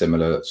that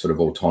similar sort of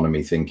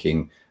autonomy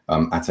thinking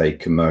at a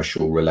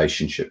commercial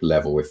relationship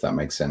level, if that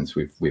makes sense.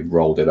 We've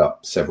rolled it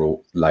up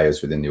several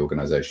layers within the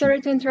organization. Sorry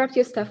to interrupt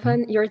you,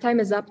 Stefan. Your time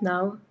is up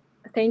now.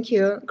 Thank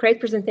you. Great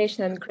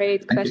presentation and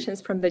great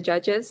questions from the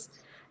judges.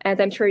 And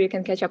I'm sure you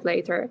can catch up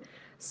later.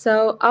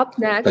 So up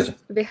next,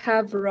 we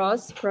have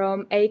Ross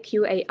from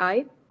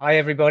AQai. Hi,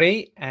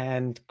 everybody,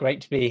 and great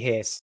to be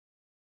here.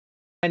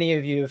 Many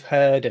of you have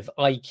heard of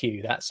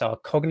IQ. That's our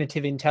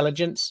cognitive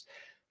intelligence.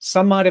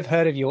 Some might have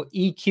heard of your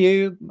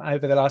EQ.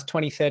 Over the last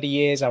 20, 30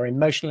 years, our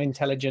emotional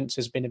intelligence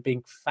has been a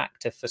big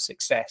factor for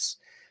success.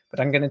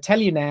 But I'm going to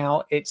tell you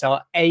now, it's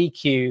our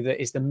AQ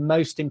that is the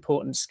most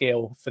important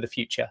skill for the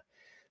future.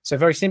 So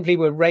very simply,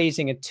 we're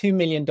raising a $2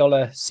 million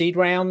seed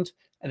round.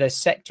 The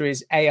sector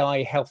is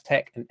AI, health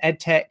tech, and ed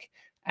tech.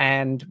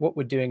 And what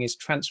we're doing is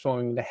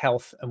transforming the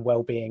health and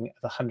well-being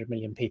of 100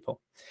 million people.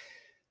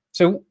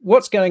 So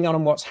what's going on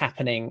and what's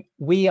happening?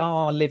 We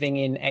are living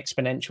in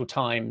exponential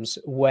times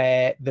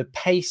where the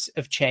pace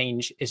of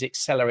change is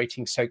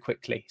accelerating so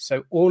quickly.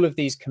 So all of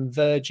these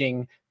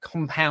converging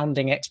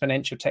compounding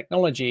exponential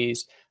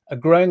technologies are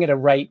growing at a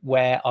rate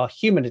where our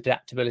human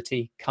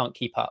adaptability can't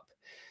keep up.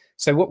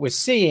 So what we're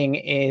seeing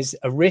is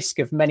a risk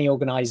of many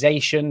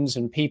organizations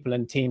and people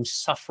and teams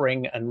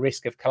suffering and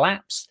risk of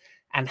collapse.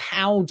 And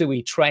how do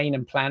we train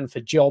and plan for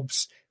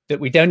jobs that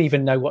we don't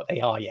even know what they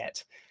are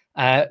yet?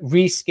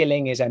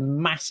 Reskilling is a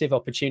massive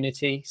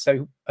opportunity.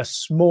 So a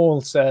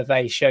small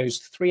survey shows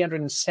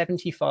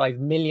 375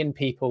 million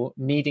people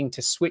needing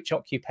to switch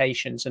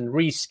occupations and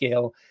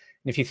reskill.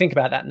 And if you think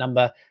about that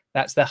number,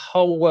 that's the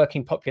whole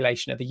working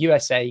population of the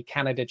USA,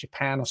 Canada,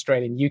 Japan,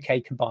 Australia, and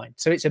UK combined.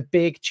 So it's a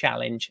big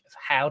challenge of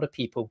how do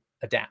people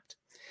adapt.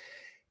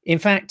 In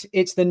fact,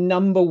 it's the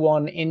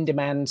 #1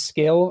 in-demand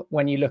skill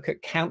when you look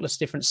at countless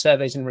different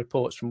surveys and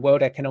reports from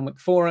World Economic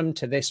Forum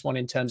to this one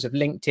in terms of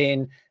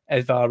LinkedIn,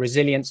 of our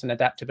resilience and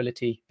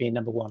adaptability being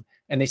 #1.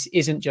 And this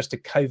isn't just a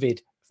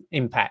COVID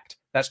impact.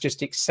 That's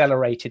just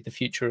accelerated the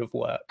future of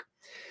work.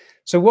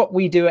 So what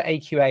we do at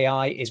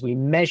AQai is we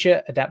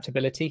measure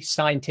adaptability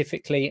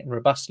scientifically and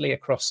robustly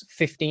across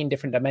 15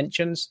 different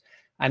dimensions.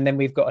 And then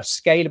we've got a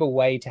scalable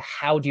way to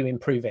how do you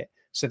improve it.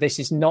 So this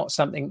is not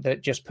something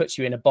that just puts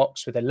you in a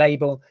box with a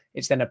label.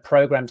 It's then a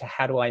program to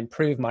how do I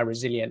improve my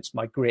resilience,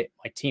 my grit,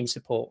 my team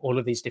support, all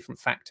of these different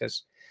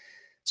factors.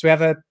 So we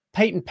have a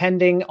patent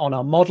pending on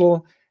our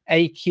model,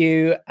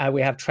 AQ.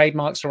 We have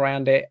trademarks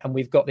around it, and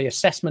we've got the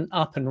assessment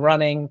up and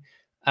running.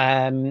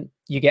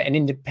 You get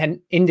an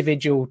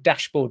individual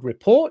dashboard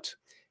report.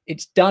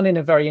 It's done in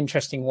a very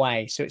interesting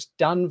way. So it's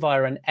done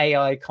via an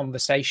AI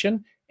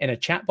conversation in a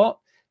chatbot,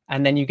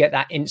 and then you get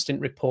that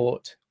instant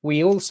report.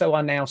 We also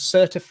are now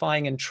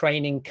certifying and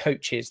training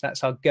coaches.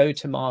 That's our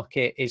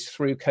go-to-market, is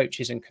through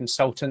coaches and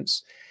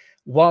consultants,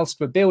 whilst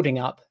we're building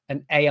up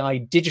an AI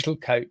digital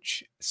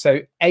coach.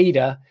 So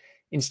Ada,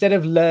 instead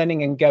of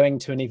learning and going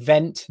to an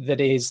event that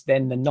is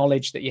then the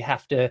knowledge that you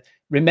have to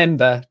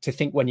remember to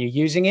think when you're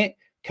using it,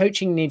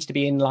 coaching needs to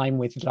be in line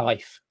with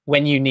life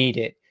when you need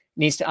it. It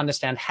needs to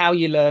understand how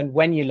you learn,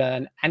 when you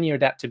learn, and your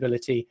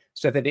adaptability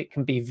so that it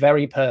can be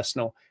very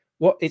personal.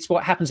 It's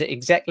what happens at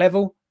exec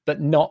level,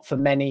 but not for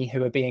many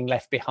who are being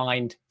left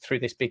behind through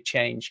this big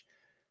change.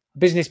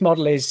 Business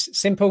model is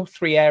simple.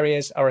 3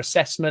 areas: our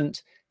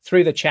assessment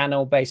through the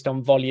channel based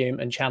on volume,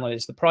 and channel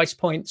is the price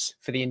points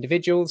for the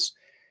individuals.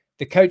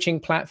 The coaching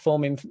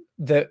platform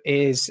that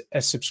is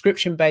a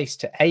subscription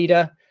based to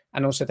Ada,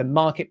 and also the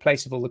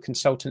marketplace of all the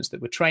consultants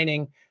that we're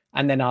training,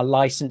 and then our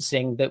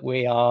licensing that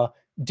we are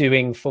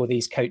doing for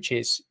these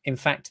coaches. In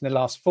fact, in the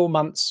last 4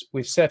 months,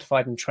 we've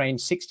certified and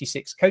trained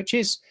 66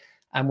 coaches,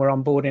 and we're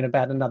on board in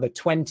about another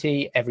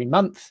 20 every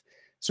month.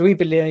 So we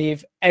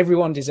believe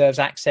everyone deserves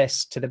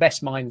access to the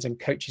best minds and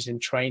coaches in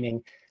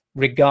training,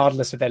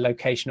 regardless of their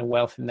location or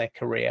wealth in their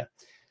career.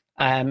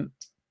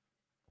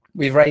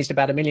 We've raised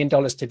about $1 million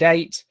to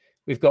date.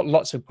 We've got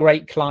lots of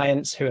great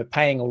clients who are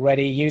paying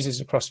already, users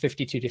across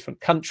 52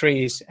 different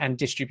countries, and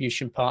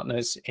distribution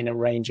partners in a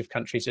range of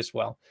countries as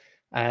well.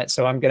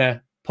 So I'm going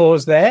to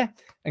pause there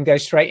and go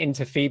straight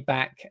into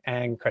feedback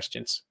and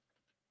questions.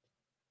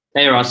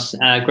 Hey, Ross,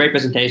 great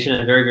presentation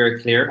and very,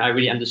 very clear. I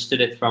really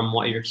understood it from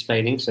what you're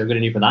explaining, so good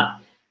on you for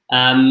that.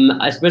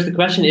 I suppose the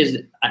question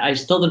is, I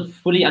still don't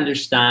fully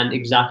understand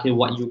exactly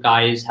what you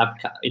guys have,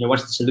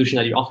 what's the solution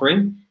that you're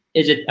offering?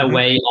 Is it a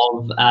way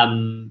of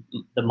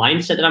the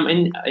mindset that I'm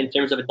in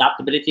terms of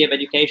adaptability of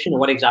education, or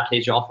what exactly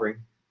is your offering?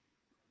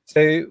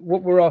 So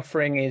what we're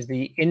offering is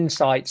the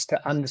insights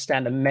to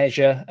understand and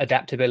measure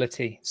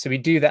adaptability. So we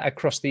do that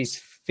across these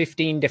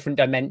 15 different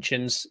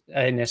dimensions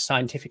in a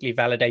scientifically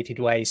validated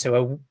way.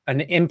 So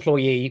an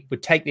employee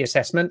would take the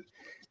assessment,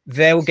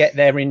 they'll get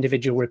their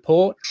individual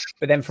report,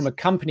 but then from a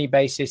company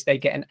basis, they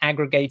get an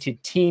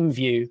aggregated team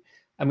view,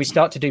 and we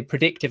start to do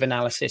predictive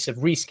analysis of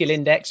reskill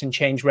index and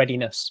change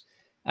readiness.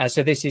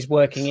 So this is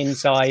working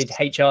inside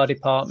HR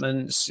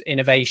departments,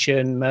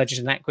 innovation, mergers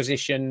and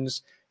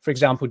acquisitions. For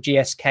example,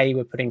 GSK,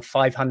 we're putting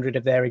 500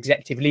 of their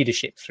executive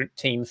leadership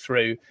team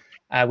through.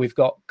 We've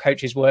got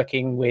coaches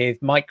working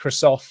with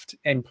Microsoft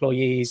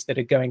employees that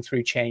are going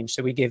through change.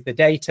 So we give the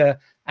data,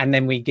 and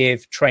then we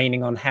give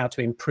training on how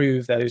to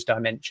improve those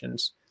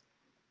dimensions.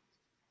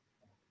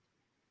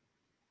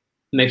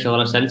 Makes a lot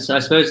of sense. I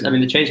suppose,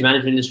 the change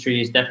management industry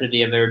is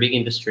definitely a very big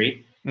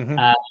industry.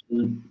 But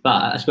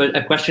I suppose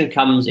a question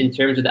comes in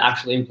terms of the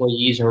actual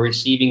employees who are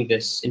receiving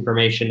this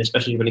information,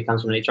 especially when it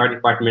comes from an HR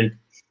department.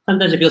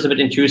 Sometimes it feels a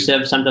bit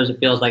intrusive. Sometimes it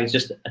feels like it's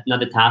just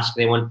another task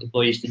they want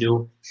employees to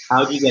do.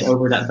 How do you get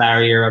over that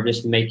barrier of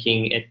just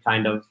making it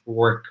kind of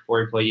work for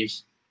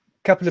employees?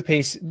 Couple of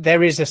pieces.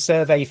 There is a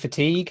survey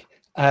fatigue,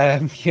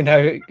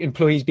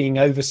 employees being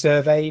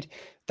over-surveyed.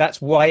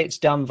 That's why it's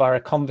done via a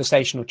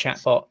conversational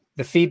chatbot.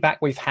 The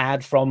feedback we've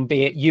had from,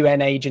 be it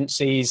UN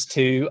agencies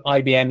to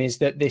IBM, is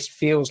that this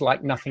feels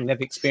like nothing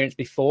they've experienced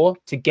before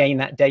to gain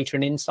that data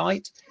and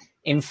insight.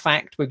 In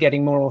fact, we're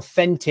getting more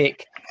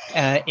authentic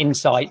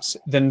insights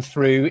than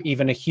through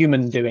even a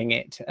human doing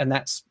it. And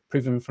that's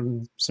proven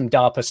from some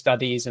DARPA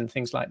studies and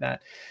things like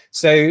that.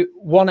 So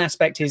one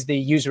aspect is the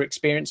user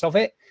experience of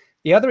it.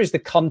 The other is the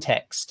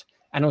context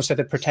and also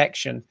the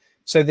protection.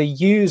 So the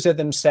user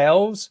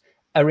themselves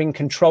are in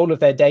control of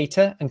their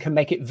data and can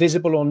make it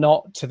visible or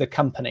not to the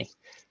company.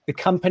 The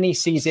company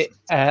sees it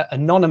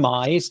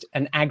anonymized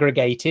and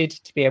aggregated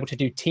to be able to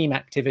do team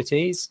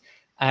activities,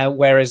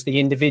 whereas the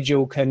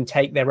individual can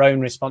take their own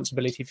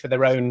responsibility for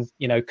their own,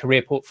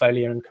 career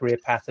portfolio and career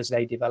path as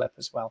they develop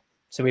as well.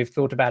 So we've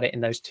thought about it in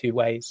those two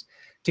ways.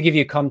 To give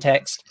you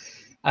context,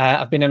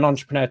 I've been an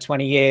entrepreneur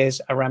 20 years.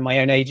 I ran my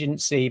own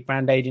agency,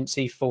 brand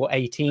agency, for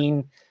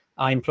 18.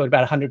 I employed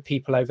about 100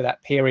 people over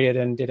that period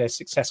and did a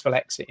successful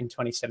exit in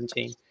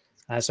 2017.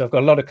 So I've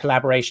got a lot of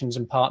collaborations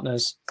and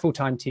partners,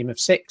 full-time team of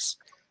 6.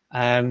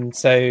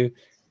 So,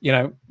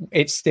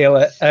 it's still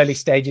at early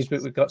stages,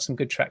 but we've got some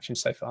good traction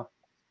so far.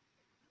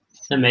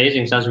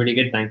 Amazing. Sounds really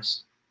good.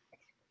 Thanks.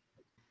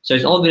 So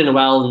it's all good and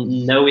well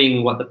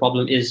knowing what the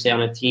problem is, say,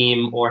 on a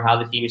team or how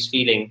the team is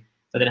feeling,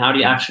 but then how do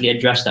you actually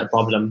address that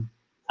problem?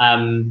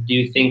 Do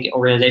you think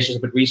organizations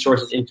put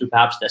resources into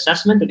perhaps the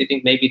assessment, or do you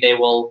think maybe they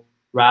will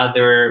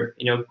rather,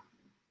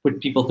 put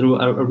people through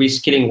a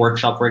reskilling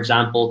workshop, for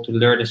example, to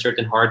learn a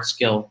certain hard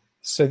skill?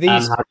 So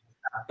these,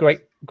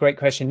 great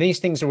question. These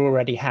things are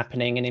already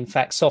happening. And in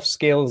fact, soft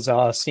skills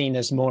are seen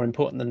as more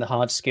important than the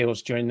hard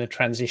skills during the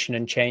transition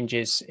and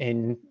changes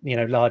in,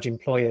 large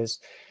employers.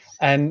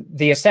 And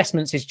the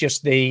assessments is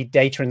just the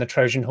data and the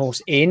Trojan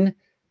horse in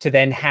to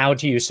then how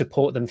do you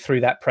support them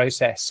through that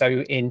process? So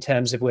in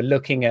terms of we're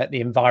looking at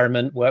the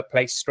environment,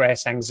 workplace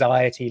stress,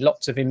 anxiety,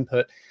 lots of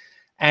input,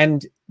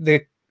 and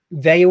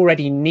they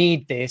already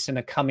need this and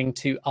are coming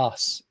to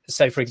us.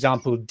 So for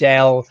example,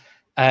 Dell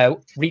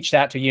reached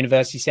out to a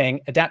university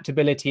saying,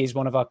 adaptability is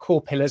one of our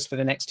core pillars for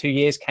the next 2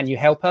 years. Can you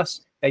help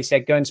us? They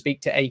said, go and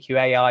speak to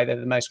AQai. They're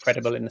the most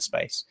credible in the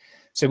space.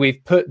 So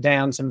we've put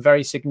down some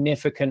very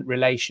significant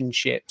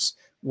relationships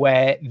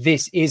where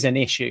this is an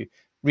issue.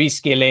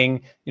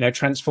 Reskilling,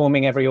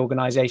 transforming every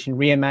organization,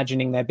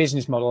 reimagining their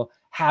business model.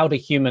 How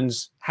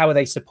are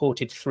they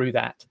supported through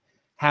that?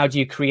 How do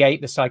you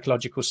create the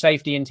psychological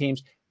safety in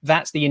teams?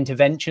 That's the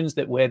interventions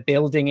that we're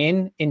building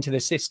into the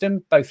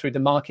system, both through the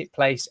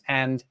marketplace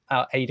and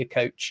our Ada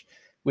Coach,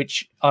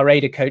 which our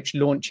Ada Coach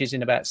launches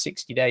in about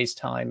 60 days'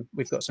 time.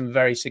 We've got some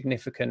very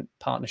significant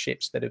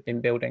partnerships that have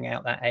been building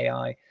out that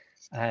AI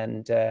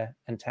and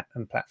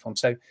platform.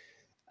 So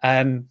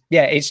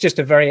it's just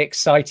a very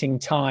exciting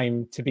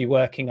time to be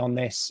working on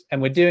this,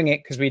 and we're doing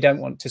it because we don't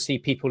want to see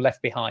people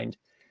left behind.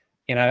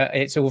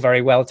 It's all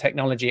very well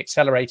technology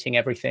accelerating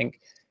everything.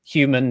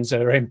 Humans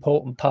are an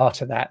important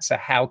part of that. So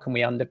how can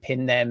we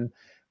underpin them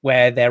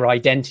where their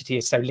identity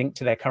is so linked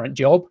to their current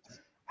job?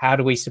 How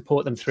do we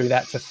support them through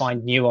that to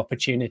find new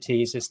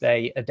opportunities as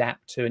they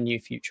adapt to a new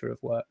future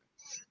of work?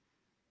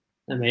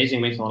 Amazing.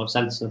 Makes a lot of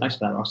sense. So thanks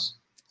for that, Ross.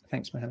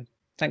 Thanks, Mohammed.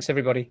 Thanks,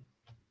 everybody.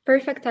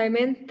 Perfect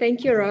timing.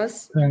 Thank you,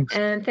 Ross. Thanks.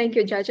 And thank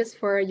you, judges,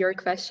 for your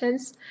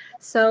questions.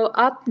 So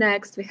up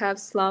next, we have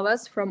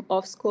Slavas from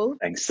Offschool.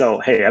 Thanks. So,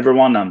 hey,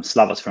 everyone, I'm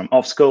Slavas from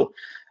Offschool.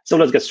 So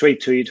let's get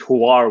straight to it.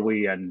 Who are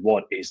we and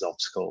what is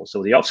Offschool?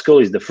 So the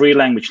Offschool is the free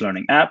language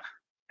learning app,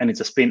 and it's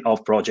a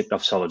spin-off project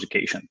of Soul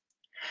Education.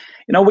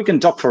 We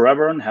can talk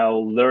forever on how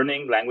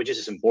learning languages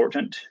is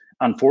important.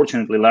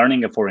 Unfortunately,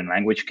 learning a foreign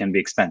language can be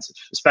expensive,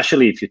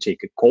 especially if you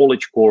take a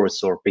college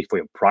course or pay for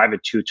your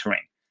private tutoring.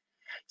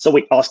 So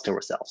we asked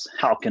ourselves,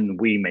 how can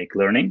we make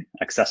learning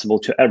accessible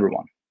to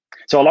everyone?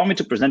 So allow me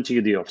to present to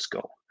you the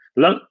Offschool.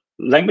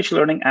 Language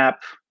learning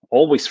app,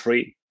 always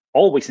free,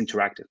 always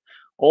interactive,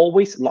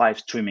 always live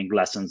streaming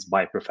lessons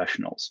by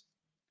professionals.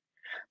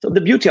 So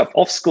the beauty of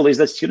Offschool is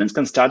that students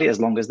can study as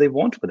long as they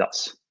want with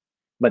us.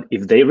 But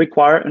if they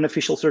require an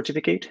official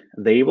certificate,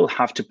 they will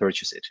have to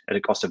purchase it at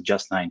a cost of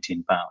just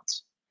 £19.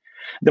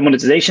 The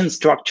monetization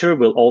structure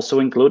will also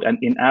include an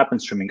in-app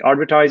and streaming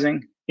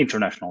advertising,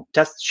 international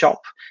test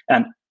shop,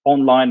 and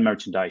online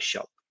merchandise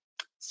shop.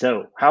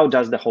 So how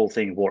does the whole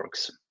thing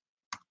works?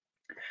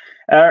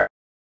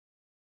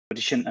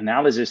 Competition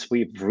analysis,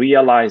 we've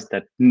realized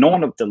that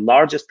none of the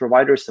largest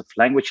providers of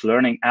language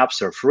learning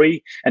apps are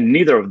free, and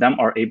neither of them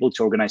are able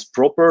to organize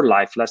proper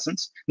live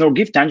lessons, nor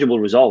give tangible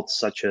results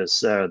such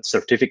as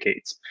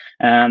certificates.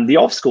 And the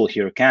Offschool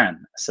here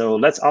can. So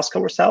let's ask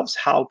ourselves,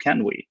 how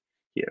can we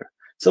here?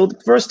 So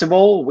first of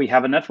all, we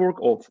have a network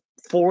of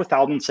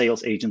 4,000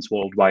 sales agents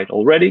worldwide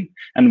already,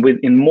 and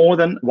within more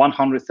than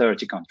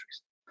 130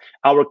 countries.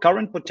 Our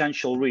current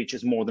potential reach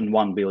is more than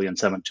 1 billion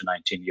 7 to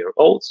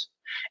 19-year-olds.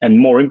 And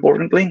more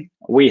importantly,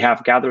 we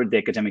have gathered the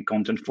academic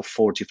content for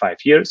 45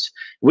 years,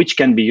 which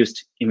can be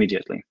used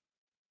immediately.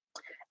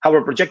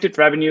 Our projected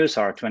revenues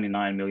are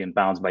 £29 million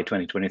by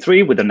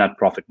 2023, with a net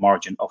profit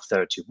margin of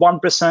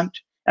 31%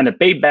 and a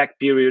payback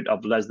period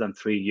of less than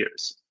 3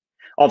 years.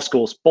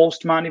 Offschool's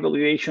post-money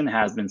valuation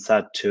has been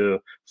set to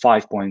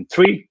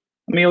 £5.3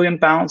 million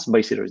by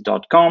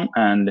Seeders.com,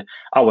 and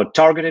our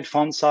targeted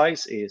fund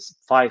size is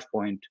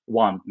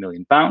 £5.1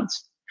 million.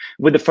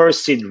 With the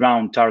first seed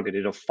round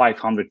targeted of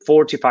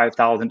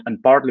 545,000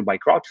 and partly by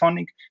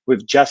crowdfunding,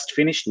 we've just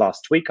finished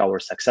last week our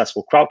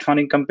successful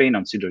crowdfunding campaign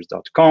on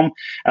Seeders.com,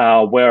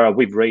 where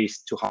we've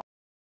raised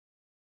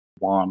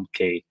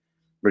 201k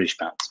British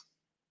pounds.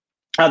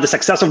 The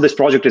success of this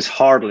project is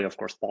hardly, of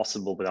course,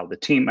 possible without the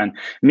team. And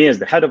me as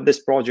the head of this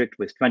project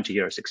with 20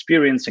 years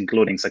experience,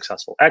 including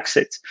successful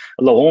exits.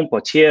 Laurent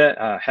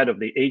Potier, head of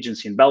the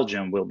agency in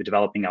Belgium, will be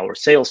developing our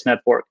sales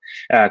network.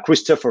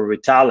 Christopher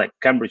Ritalek,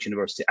 Cambridge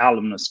University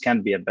alumnus,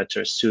 can be a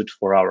better suit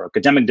for our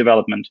academic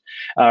development.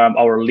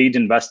 Our lead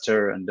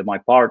investor and my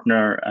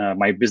partner,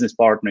 my business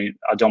partner,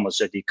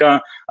 Adomas Jadika,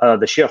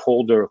 the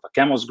shareholder of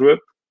Akemos Group.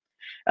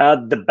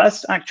 The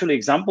best actually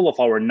example of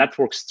our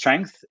network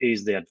strength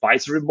is the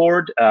advisory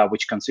board,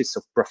 which consists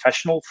of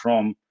professionals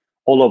from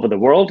all over the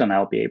world, and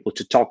I'll be able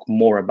to talk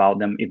more about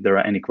them if there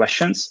are any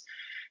questions.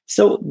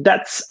 So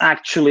that's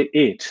actually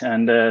it.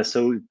 And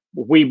so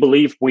we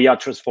believe we are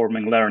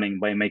transforming learning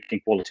by making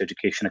quality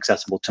education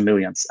accessible to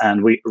millions.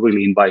 And we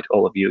really invite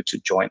all of you to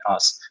join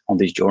us on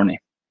this journey.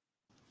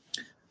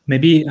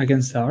 Maybe I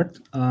can start.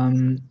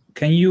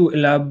 Can you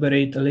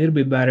elaborate a little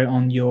bit better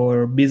on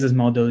your business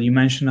model? You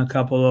mentioned a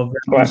couple of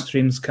revenue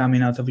streams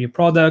coming out of your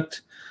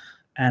product.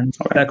 And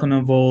second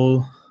of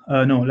all,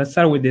 no, let's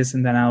start with this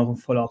and then I'll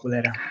follow up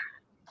later.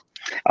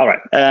 All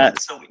right.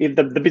 So if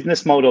the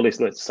business model is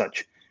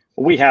such,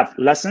 we have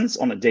lessons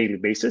on a daily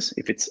basis.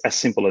 If it's as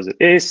simple as it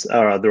is,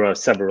 there are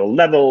several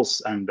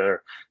levels and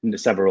there are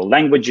several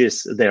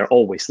languages. They're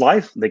always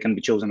live. They can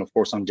be chosen, of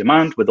course, on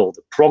demand with all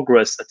the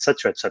progress,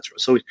 etc., etc.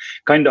 So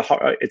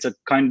it's a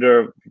kind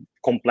of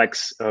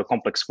complex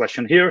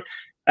question here.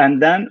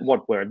 And then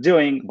what we're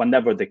doing,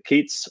 whenever the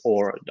kids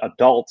or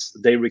adults,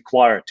 they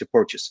require to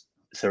purchase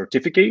a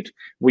certificate,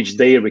 which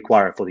they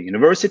require for the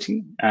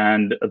university,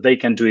 and they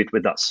can do it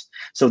with us.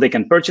 So they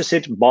can purchase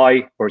it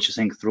by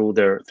purchasing through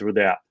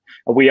the app.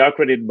 We are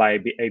accredited by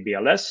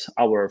ABLS.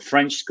 Our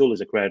French school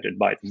is accredited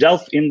by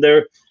Delft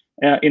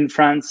in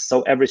France.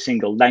 So every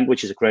single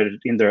language is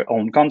accredited in their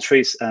own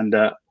countries. And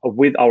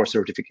with our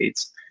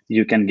certificates,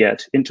 you can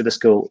get into the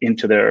school,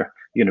 into their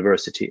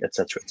university,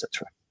 etc.,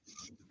 etc.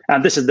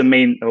 And this is the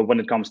main when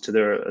it comes to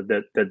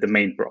the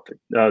main profit,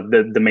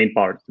 the main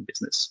part of the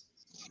business.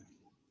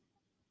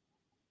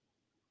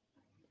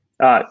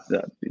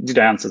 Did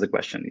I answer the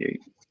question?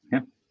 Yeah.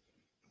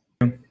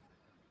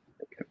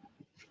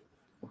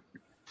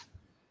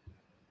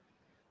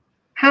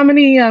 How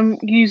many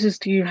users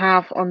do you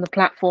have on the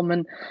platform?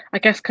 And I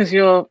guess because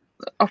you're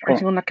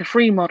operating on like a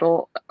free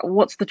model,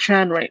 what's the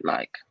churn rate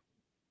like?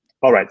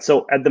 All right.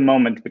 So at the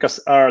moment, because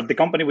the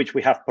company which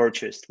we have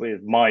purchased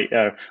with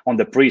on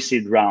the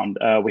pre-seed round,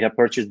 we have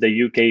purchased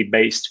the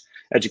UK-based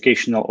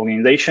educational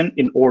organization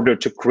in order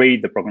to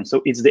create the program.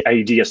 So it's the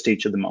idea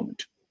stage at the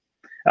moment.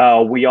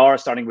 We are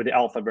starting with the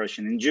alpha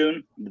version in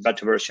June, the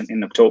beta version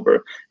in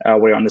October.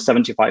 We're on the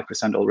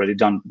 75% already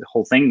done the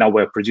whole thing. Now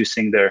we're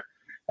producing the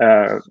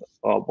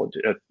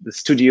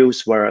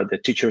studios where the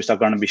teachers are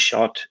going to be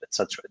shot,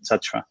 etc.,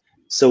 etc.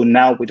 So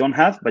now we don't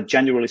have, but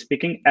generally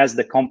speaking, as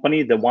the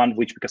company, the one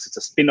which, because it's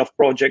a spin-off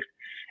project,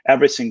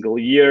 every single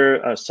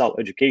year, Sal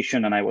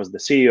Education, and I was the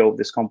CEO of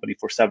this company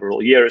for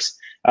several years,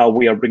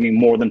 we are bringing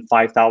more than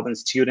 5,000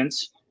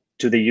 students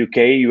to the UK,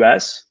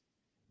 US.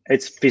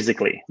 It's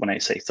physically, when I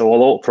say,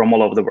 so from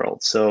all over the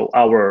world. So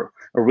our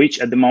reach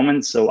at the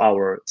moment, so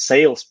our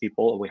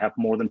salespeople, we have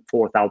more than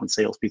 4,000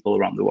 salespeople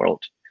around the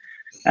world.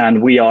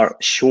 And we are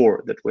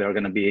sure that we are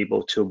going to be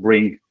able to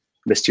bring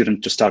the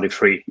student to study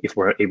free if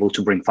we're able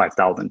to bring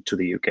 5,000 to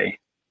the UK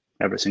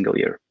every single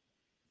year.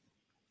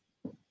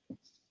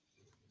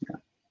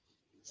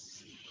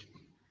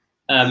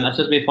 I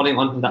suppose maybe following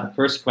on from that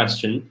first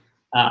question,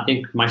 I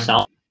think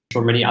myself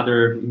or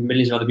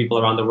millions of other people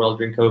around the world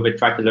during COVID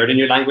tried to learn a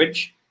new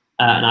language.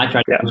 And I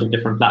tried a bunch of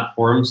different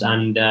platforms,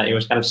 and it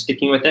was kind of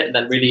sticking with it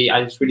that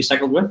I just really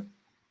cycled with.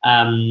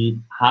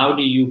 How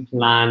do you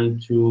plan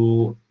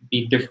to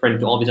be different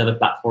to all these other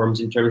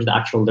platforms in terms of the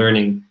actual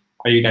learning?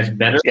 Are you guys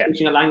better at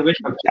teaching a language?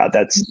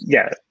 That's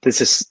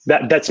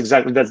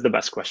the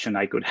best question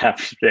I could have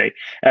today.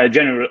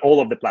 Generally, all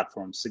of the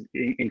platforms,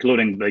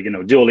 including the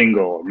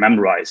Duolingo,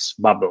 Memrise,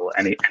 Bubble,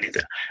 any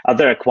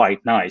they're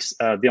quite nice.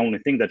 The only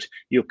thing that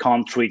you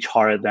can't reach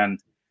higher than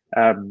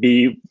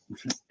A2,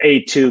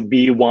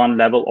 B1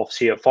 level of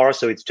CFR.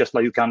 So it's just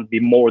like you can't be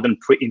more than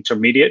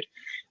pre-intermediate.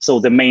 So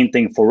the main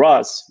thing for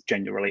us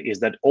generally is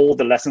that all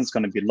the lessons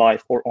going to be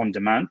live or on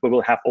demand. We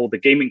will have all the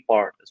gaming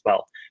part as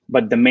well.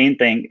 But the main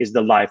thing is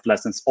the live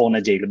lessons on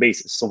a daily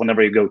basis. So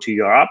whenever you go to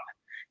your app,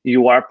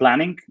 you are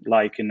planning,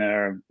 like in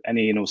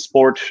any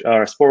sport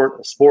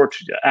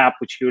app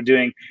which you're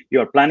doing,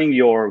 you are planning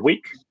your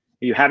week.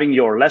 You're having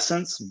your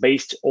lessons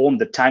based on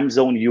the time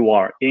zone you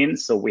are in.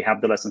 So we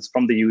have the lessons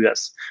from the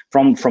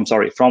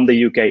from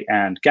the UK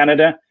and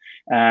Canada,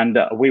 and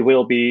we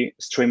will be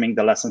streaming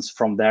the lessons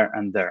from there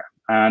and there.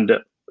 And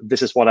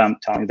this is what I'm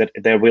telling you, that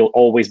there will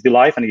always be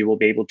live, and you will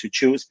be able to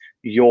choose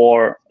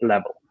your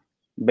level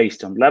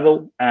based on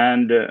level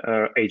and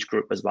age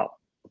group as well.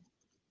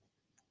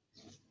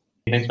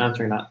 Thanks for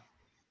answering that.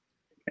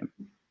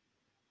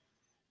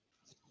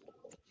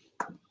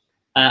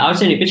 I would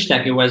say in your pitch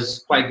deck, it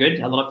was quite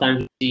good. A lot of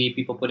times you see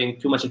people putting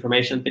too much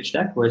information in pitch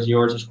deck, whereas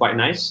yours is quite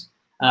nice.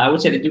 I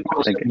would say they do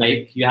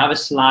make. You have a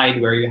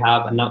slide where you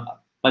have a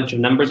bunch of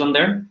numbers on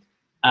there.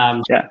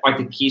 Quite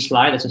a key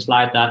slide. That's a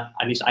slide that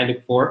at least I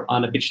look for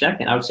on a pitch deck,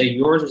 and I would say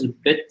yours is a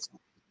bit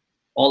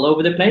all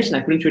over the place, and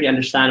I couldn't really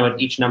understand what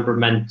each number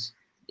meant.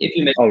 If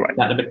you make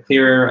that a bit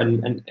clearer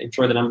and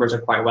ensure the numbers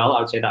are quite well, I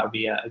would say that would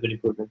be a good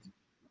improvement.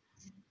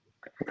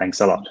 Thanks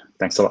a lot.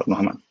 Thanks a lot,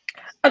 Mohammed.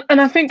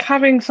 And I think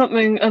having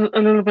something a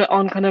little bit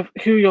on kind of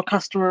who your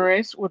customer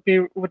is would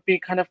be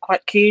kind of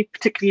quite key,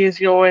 particularly as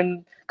you're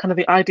in kind of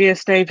the idea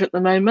stage at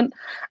the moment,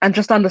 and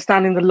just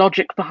understanding the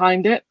logic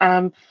behind it.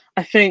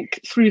 I think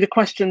through the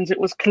questions, it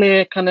was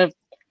clear kind of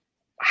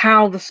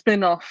how the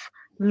spin-off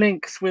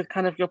links with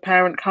kind of your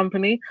parent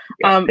company,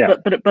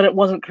 but it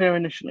wasn't clear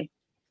initially.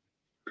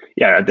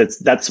 Yeah,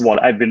 that's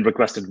what I've been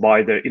requested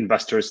by the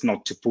investors,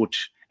 not to put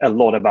a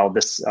lot about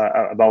this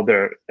about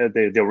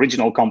the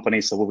original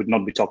company, so we would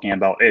not be talking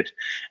about it.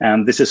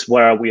 And this is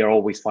where we are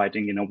always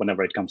fighting, you know,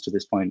 whenever it comes to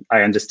this point.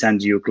 I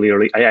understand you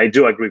clearly. I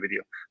do agree with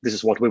you. This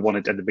is what we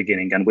wanted at the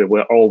beginning, and we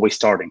were always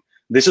starting.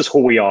 This is who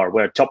we are.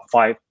 We're top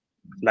 5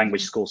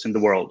 language schools in the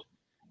world.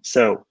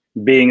 So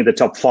being the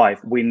top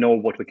 5, we know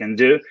what we can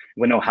do.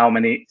 We know how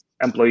many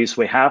employees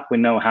we have. We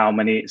know how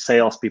many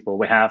salespeople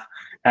we have,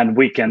 and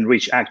we can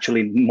reach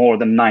actually more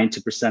than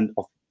 90%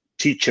 of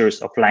teachers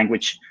of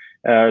language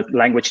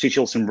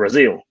teachers in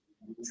Brazil.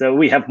 So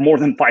we have more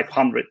than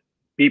 500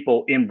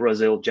 people in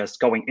Brazil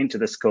just going into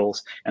the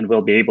schools, and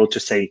we'll be able to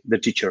say the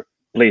teacher,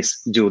 please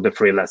do the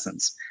free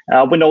lessons.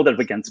 We know that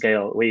we can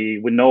scale.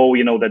 We know,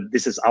 you know, that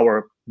this is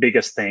our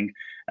biggest thing.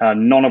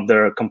 None of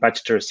the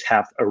competitors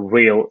have a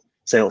real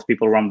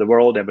salespeople around the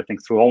world. Everything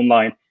through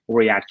online.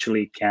 We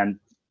actually can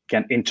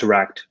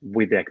interact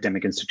with the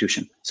academic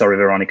institution. Sorry,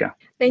 Veronica.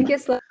 Thank you,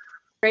 Slav.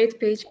 Great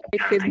pitch,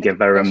 great feedback. Thank you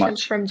very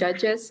much. From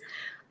judges.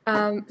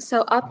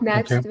 So up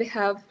next, we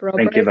have Robert.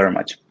 Thank you very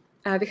much.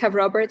 We have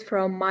Robert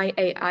from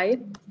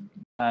MyAI.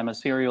 I'm a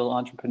serial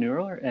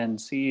entrepreneur and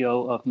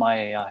CEO of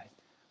MyAI,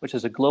 which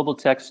is a global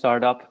tech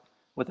startup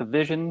with a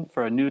vision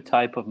for a new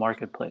type of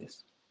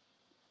marketplace.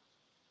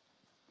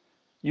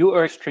 You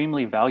are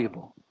extremely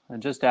valuable,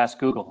 and just ask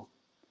Google.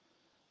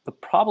 The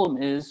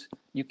problem is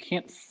you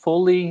can't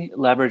fully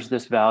leverage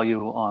this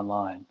value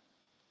online.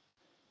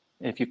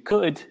 If you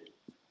could,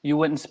 you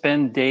wouldn't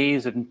spend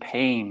days in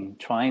pain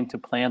trying to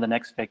plan the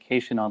next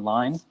vacation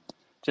online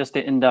just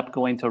to end up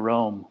going to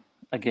Rome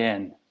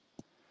again.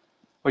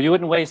 Or you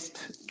wouldn't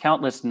waste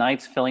countless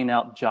nights filling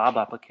out job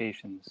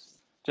applications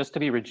just to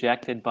be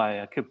rejected by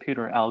a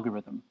computer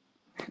algorithm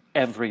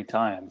every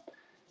time.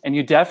 And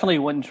you definitely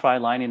wouldn't try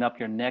lining up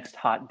your next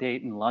hot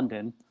date in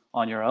London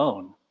on your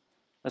own,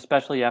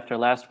 especially after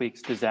last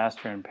week's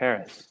disaster in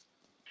Paris.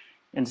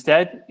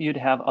 Instead, you'd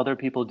have other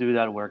people do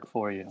that work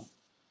for you.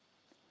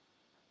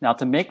 Now,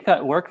 to make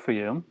that work for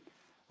you,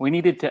 we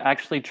needed to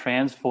actually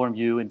transform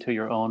you into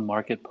your own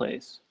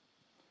marketplace,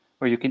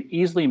 where you can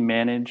easily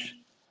manage,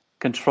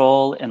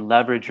 control, and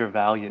leverage your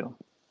value.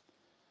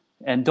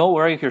 And don't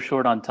worry if you're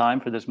short on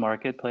time for this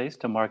marketplace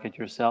to market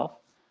yourself.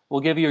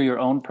 We'll give you your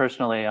own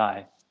personal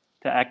AI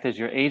to act as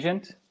your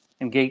agent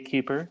and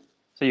gatekeeper,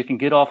 so you can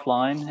get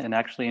offline and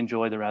actually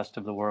enjoy the rest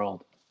of the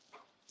world.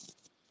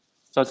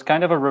 So it's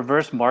kind of a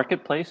reverse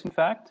marketplace, in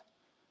fact,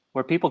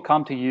 where people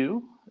come to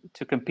you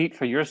to compete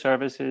for your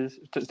services,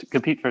 to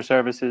compete for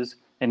services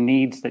and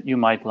needs that you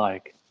might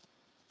like,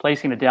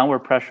 placing a downward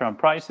pressure on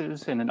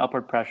prices and an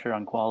upward pressure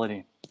on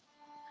quality.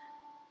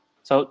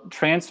 So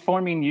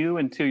transforming you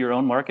into your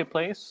own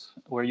marketplace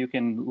where you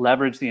can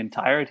leverage the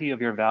entirety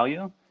of your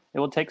value, it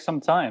will take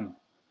some time.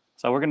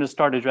 So we're going to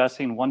start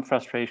addressing one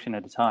frustration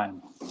at a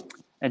time.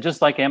 And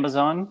just like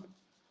Amazon,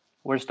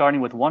 we're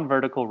starting with one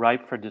vertical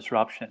ripe for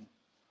disruption.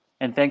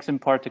 And thanks in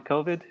part to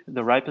COVID,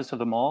 the ripest of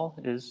them all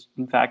is,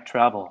 in fact,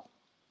 travel.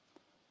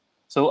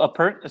 So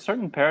a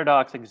certain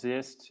paradox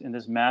exists in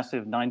this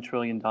massive $9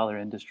 trillion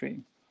industry,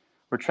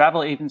 where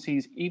travel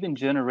agencies even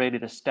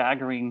generated a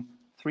staggering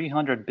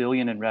 $300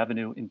 billion in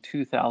revenue in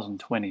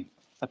 2020,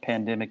 a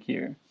pandemic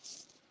year.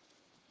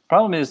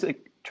 Problem is that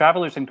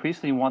travelers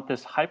increasingly want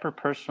this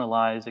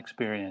hyper-personalized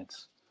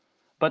experience,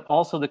 but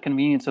also the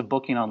convenience of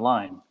booking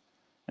online.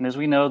 And as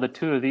we know, the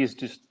two of these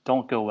just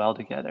don't go well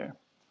together.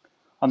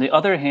 On the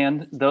other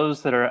hand,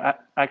 those that are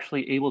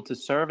actually able to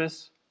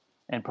service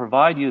and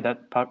provide you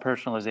that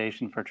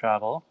personalization for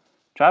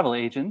travel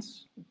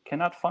agents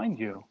cannot find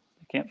you.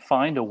 They can't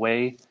find a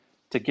way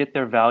to get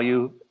their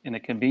value in a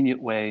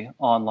convenient way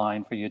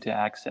online for you to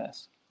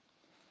access.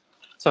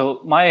 So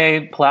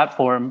MyAI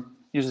platform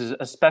uses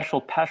a special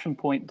passion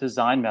point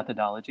design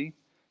methodology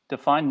to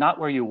find not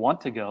where you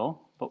want to go,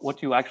 but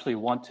what you actually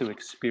want to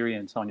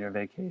experience on your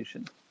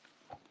vacation.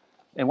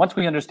 And once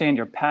we understand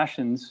your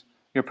passions,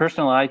 your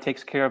personal AI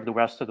takes care of the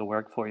rest of the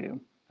work for you,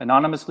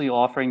 anonymously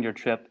offering your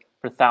trip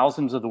for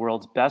thousands of the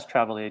world's best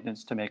travel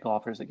agents to make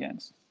offers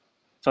against.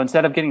 So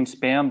instead of getting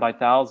spammed by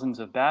thousands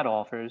of bad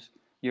offers,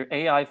 your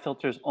AI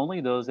filters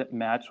only those that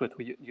match with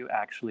what you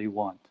actually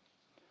want.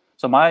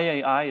 So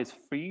MyAI is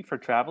free for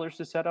travelers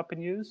to set up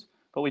and use,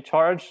 but we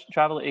charge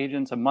travel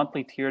agents a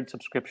monthly tiered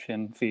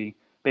subscription fee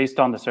based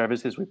on the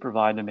services we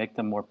provide to make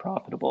them more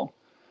profitable.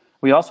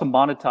 We also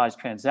monetize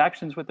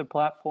transactions with the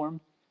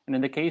platform, And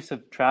in the case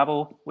of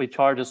travel, we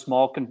charge a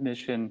small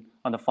commission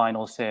on the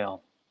final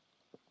sale.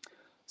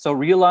 So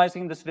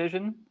realizing this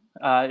vision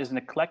is an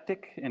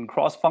eclectic and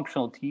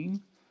cross-functional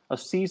team of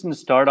seasoned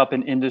startup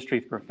and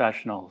industry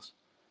professionals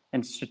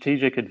and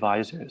strategic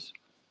advisors.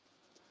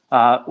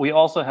 We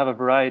also have a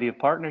variety of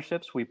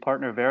partnerships. We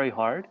partner very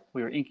hard.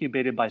 We are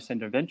incubated by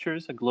Cinder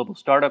Ventures, a global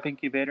startup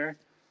incubator,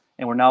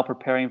 and we're now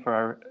preparing for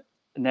our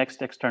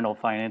next external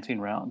financing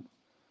round.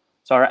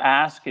 So our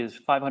ask is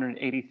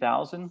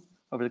 $580,000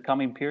 over the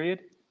coming period,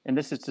 and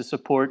this is to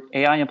support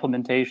AI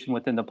implementation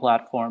within the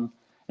platform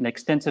and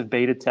extensive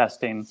beta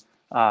testing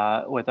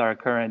with our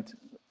current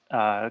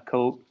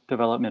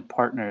co-development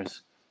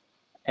partners.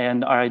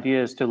 And our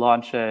idea is to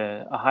launch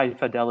a high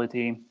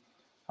fidelity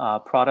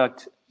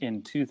product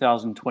in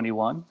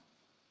 2021.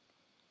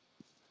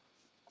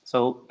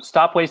 So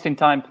stop wasting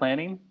time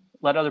planning.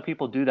 Let other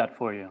people do that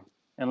for you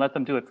and let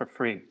them do it for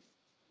free.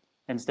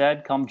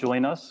 Instead, come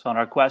join us on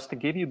our quest to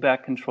give you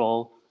back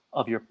control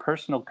of your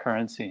personal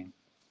currency.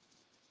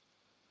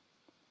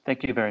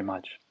 Thank you very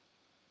much.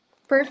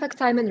 Perfect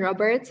timing,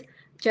 Robert.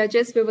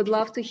 Judges, we would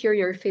love to hear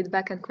your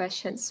feedback and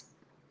questions.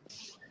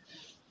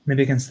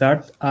 Maybe I can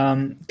start.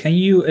 Can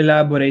you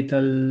elaborate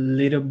a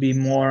little bit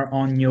more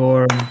on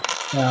your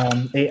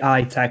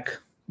AI tech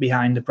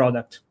behind the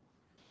product?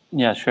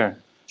 Yeah, sure.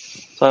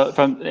 So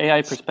from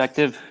AI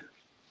perspective,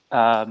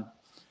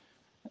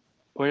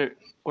 we're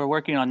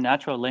working on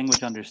natural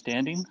language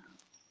understanding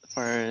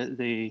for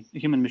the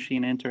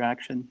human-machine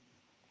interaction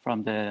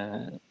from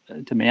the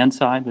demand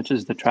side, which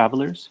is the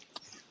travelers.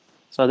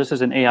 So this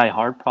is an AI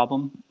hard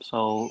problem.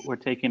 So we're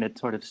taking it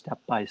sort of step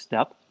by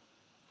step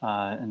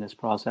in this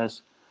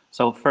process.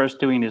 So first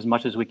doing as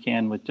much as we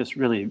can with just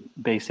really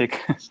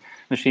basic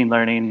machine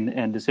learning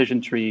and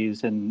decision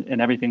trees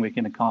and everything we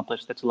can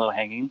accomplish that's low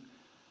hanging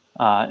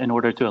in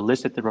order to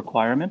elicit the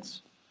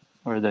requirements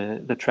or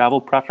the travel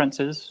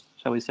preferences,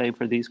 shall we say,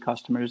 for these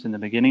customers in the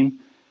beginning.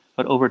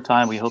 But over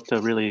time, we hope to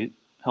really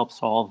help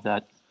solve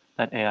that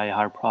AI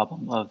hard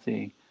problem of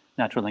the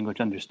natural language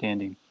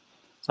understanding.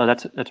 So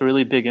that's a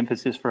really big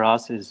emphasis for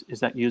us is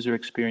that user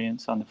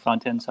experience on the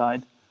front end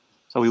side.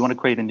 So we want to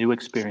create a new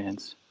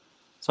experience.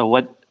 So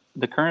what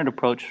the current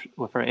approach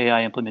for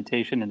AI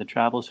implementation in the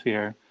travel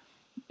sphere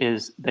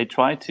is they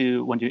try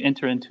to, when you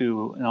enter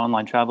into an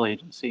online travel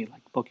agency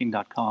like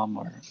Booking.com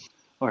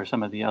or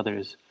some of the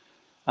others,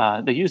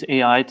 they use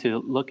AI to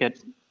look at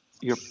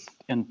your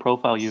and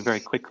profile you very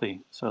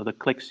quickly. So the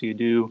clicks you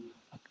do,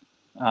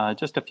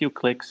 just a few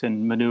clicks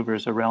and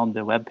maneuvers around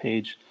the web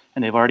page,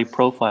 and they've already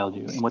profiled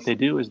you. And what they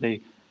do is they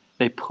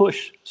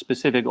push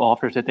specific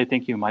offers that they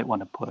think you might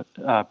want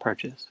to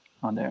purchase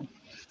on there.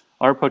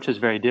 Our approach is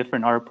very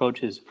different. Our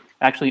approach is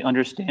actually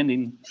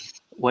understanding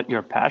what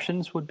your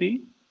passions would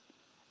be,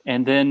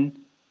 and then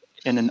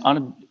in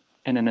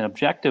an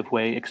objective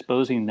way,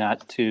 exposing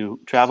that to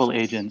travel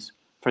agents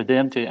for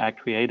them to act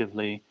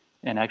creatively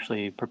and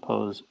actually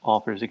propose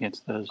offers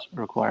against those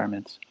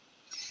requirements.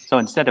 So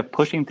instead of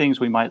pushing things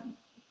you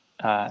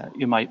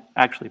might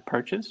actually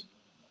purchase,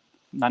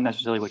 not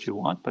necessarily what you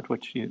want, but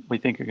what we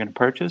think you're going to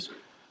purchase,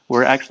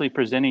 we're actually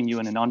presenting you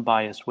in an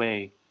unbiased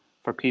way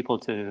for people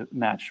to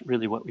match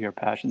really what your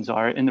passions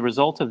are. And the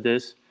result of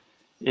this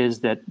is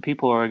that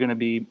people are going to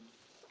be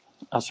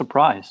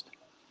surprised.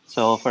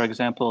 So for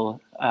example,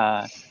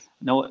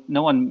 no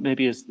one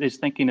maybe is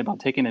thinking about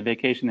taking a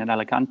vacation in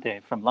Alicante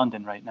from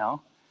London right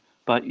now,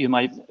 but you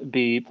might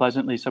be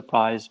pleasantly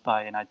surprised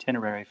by an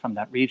itinerary from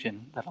that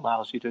region that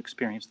allows you to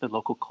experience the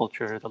local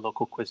culture, the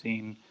local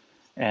cuisine,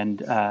 and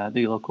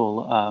the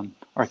local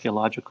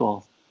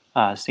archaeological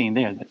scene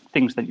there,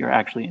 things that you're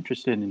actually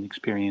interested in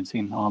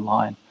experiencing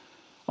online.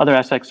 Other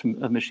aspects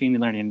of machine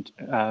learning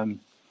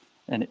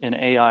and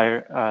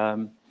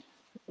AI,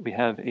 we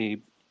have a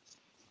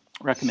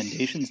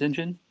recommendations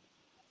engine.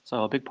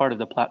 So a big part of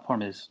the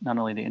platform is not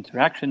only the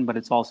interaction, but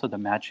it's also the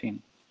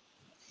matching.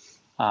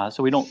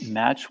 So we don't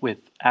match with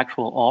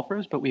actual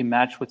offers, but we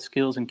match with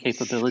skills and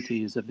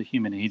capabilities of the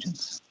human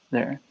agents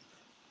there.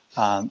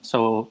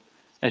 So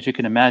as you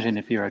can imagine,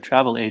 if you're a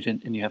travel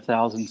agent and you have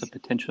thousands of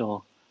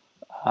potential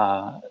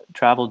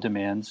travel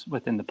demands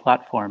within the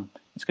platform,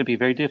 it's going to be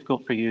very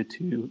difficult for you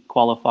to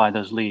qualify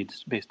those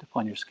leads based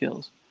upon your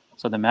skills.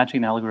 So the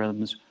matching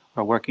algorithms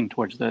are working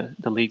towards the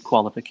lead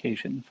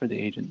qualification for the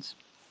agents.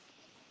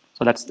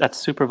 So that's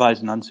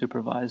supervised and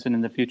unsupervised. And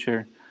in the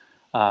future,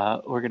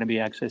 we're going to be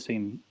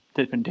accessing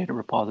different data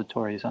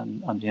repositories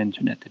on the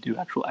internet to do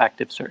actual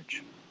active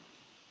search.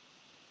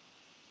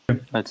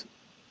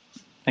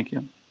 Thank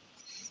you.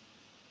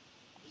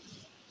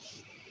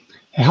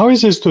 How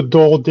is it to do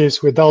all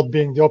this without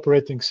being the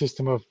operating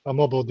system of a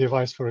mobile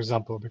device, for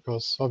example?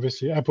 Because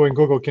obviously Apple and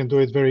Google can do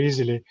it very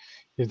easily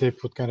if they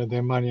put kind of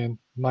their money and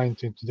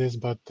mind into this,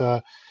 but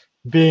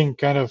being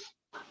kind of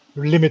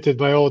limited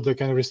by all the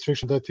kind of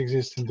restrictions that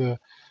exist in the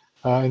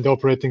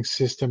operating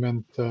system,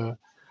 and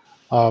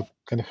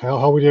kind of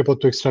how are you able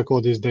to extract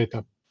all this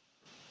data?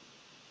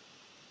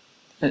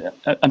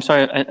 I'm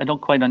sorry, I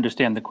don't quite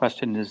understand the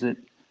question. Is it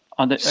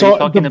on the? Are you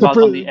talking about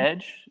on the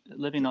edge,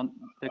 living on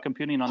the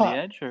computing on the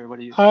edge, or what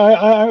are you?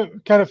 I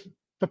kind of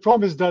the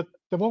problem is that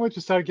the moment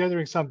you start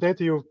gathering some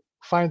data, you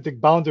find the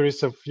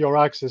boundaries of your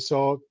access.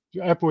 So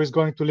Apple is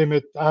going to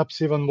limit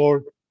apps even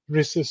more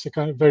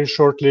very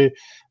shortly.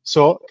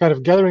 So kind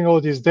of gathering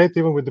all this data,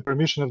 even with the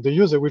permission of the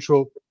user, which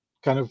will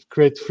kind of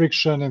create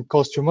friction and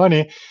cost you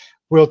money,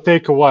 will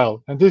take a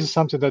while. And this is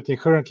something that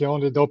inherently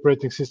only the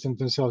operating systems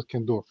themselves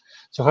can do.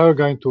 So how are we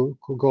going to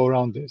go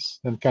around this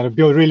and kind of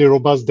build a really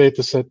robust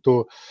data set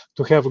to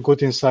have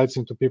good insights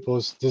into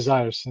people's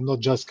desires and not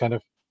just kind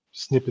of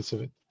snippets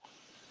of it?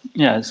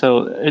 Yeah,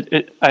 so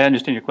I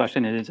understand your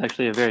question. It is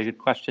actually a very good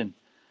question.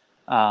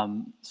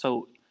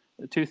 So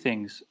two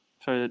things.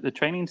 For the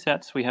training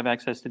sets, we have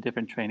access to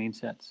different training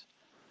sets.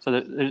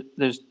 So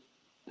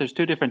there's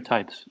two different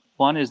types.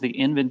 One is the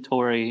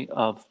inventory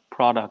of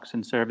products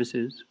and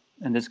services,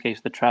 in this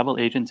case, the travel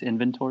agents'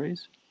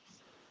 inventories.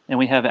 And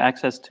we have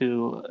access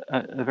to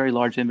a very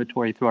large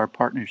inventory through our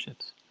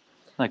partnerships.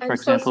 Like, for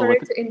example,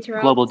 with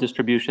global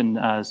distribution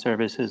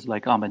services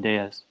like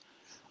Amadeus.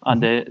 On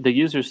the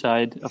user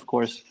side, of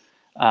course,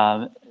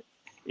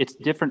 it's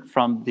different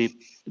from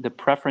the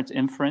preference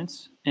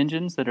inference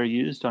engines that are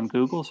used on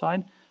Google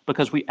side,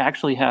 because we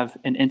actually have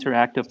an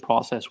interactive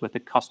process with the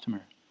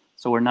customer.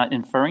 So we're not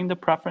inferring the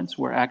preference,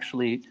 we're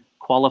actually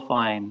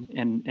qualifying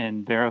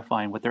and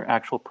verifying what their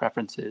actual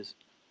preference is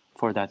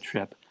for that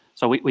trip.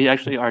 So we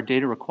actually, our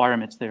data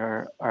requirements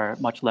there are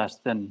much less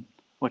than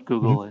what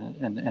Google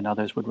and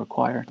others would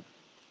require.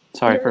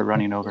 Sorry for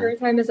running over. Your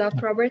time is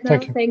up, Robert, now.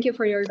 Thank you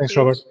for your Thanks,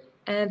 Robert.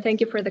 And thank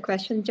you for the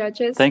question,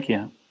 judges. Thank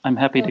you. I'm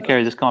happy to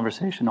carry this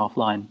conversation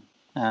offline.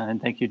 And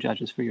thank you,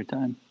 judges, for your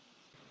time.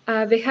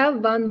 We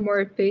have one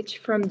more pitch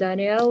from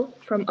Daniel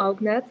from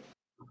Augnet.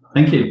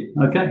 Thank you.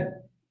 Okay.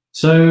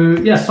 So,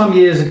 yeah, some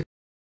years ago,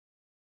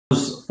 I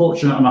was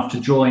fortunate enough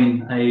to join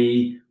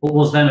what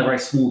was then a very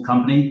small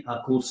company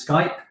called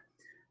Skype.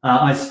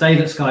 I stayed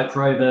at Skype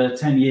for over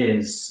 10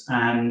 years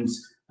and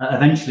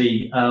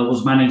eventually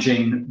was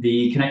managing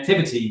the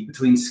connectivity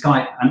between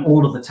Skype and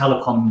all of the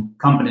telecom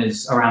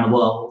companies around the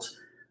world.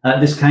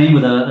 This came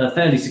with a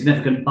fairly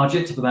significant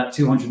budget of about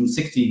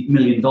 $260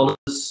 million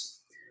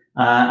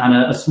and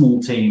a small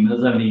team. There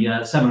was only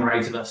 7 or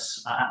 8 of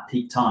us at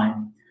peak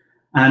time.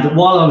 And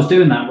while I was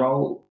doing that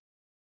role,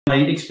 I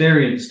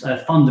experienced a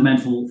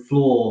fundamental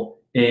flaw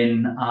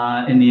in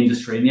the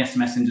industry, in the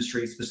SMS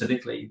industry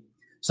specifically.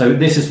 So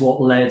this is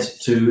what led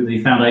to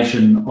the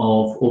foundation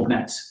of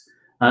Augnet.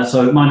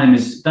 So my name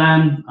is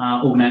Dan.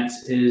 Augnet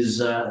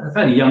is a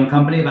fairly young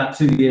company, about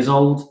 2 years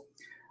old,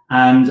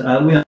 and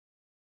we are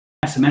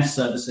SMS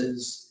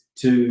services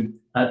to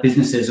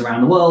businesses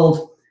around the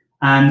world.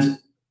 And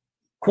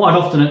quite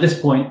often at this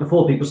point,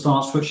 before people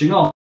start switching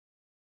off,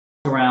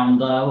 around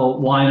well,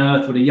 why on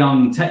earth would a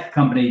young tech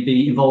company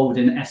be involved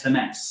in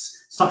SMS?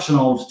 Such an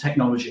old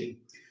technology.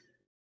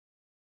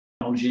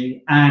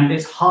 And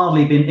it's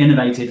hardly been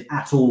innovated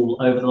at all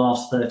over the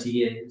last 30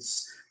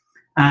 years.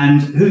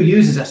 And who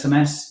uses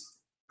SMS?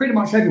 Pretty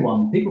much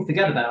everyone. People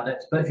forget about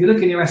it. But if you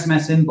look in your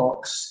SMS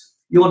inbox,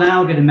 you're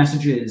now getting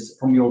messages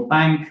from your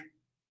bank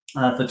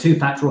for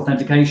 2-factor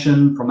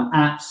authentication, from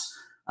apps,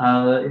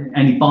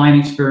 any buying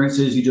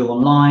experiences you do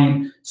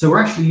online. So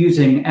we're actually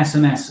using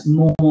SMS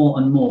more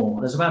and more.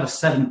 There's about a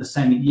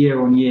 7%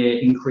 year-on-year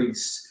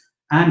increase,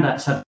 and that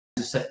 7%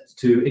 is set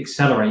to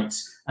accelerate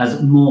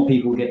as more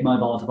people get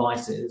mobile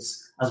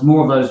devices, as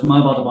more of those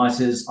mobile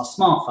devices are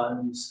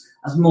smartphones,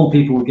 as more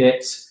people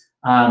get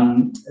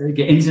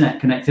internet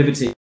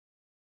connectivity,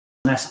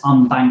 less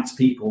unbanked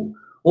people.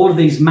 All of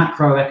these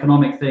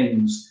macroeconomic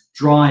things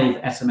drive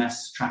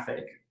SMS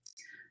traffic.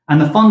 And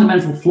the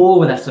fundamental flaw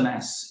with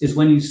SMS is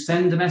when you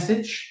send a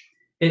message,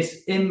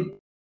 it's to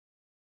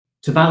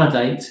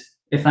validate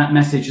if that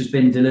message has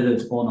been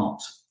delivered or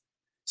not.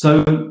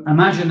 So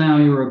imagine now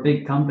you're a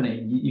big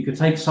company. You could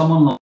take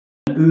someone like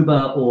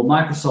Uber or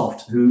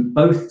Microsoft, who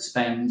both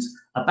spend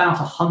about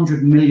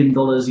 $100 million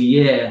a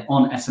year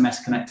on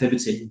SMS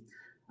connectivity.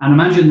 And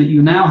imagine that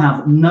you now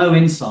have no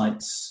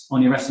insights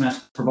on your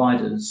SMS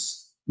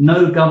providers,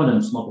 no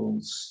governance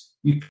models.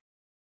 You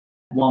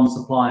one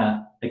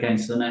supplier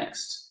against the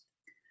next.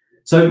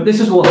 So this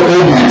is what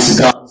Augnet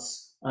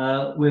does.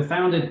 We're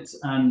founded,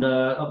 and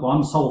well,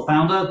 I'm the sole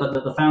founder, but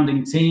the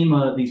founding team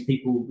are these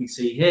people we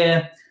see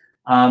here.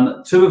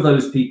 2 of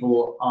those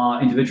people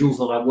are individuals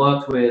that I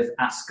worked with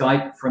at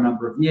Skype for a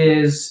number of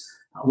years.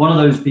 One of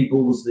those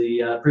people was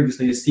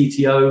previously a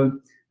CTO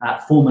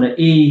at Formula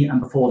E,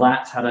 and before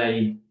that had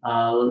a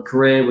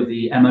career with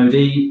the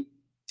MOD.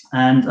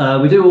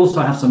 And we do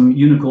also have some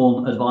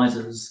unicorn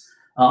advisors.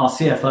 Our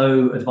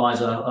CFO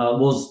advisor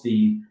was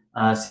the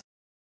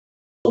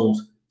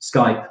sold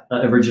Skype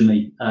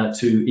originally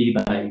to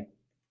eBay.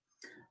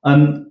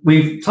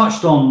 We've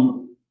touched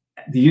on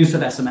the use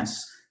of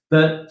SMS,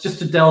 but just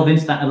to delve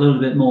into that a little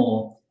bit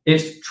more,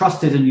 it's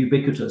trusted and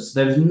ubiquitous.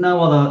 There is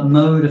no other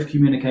mode of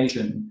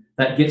communication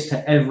that gets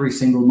to every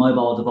single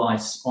mobile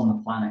device on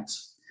the planet.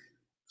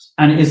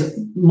 And it is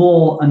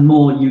more and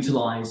more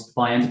utilized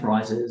by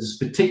enterprises,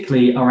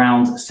 particularly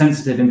around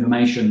sensitive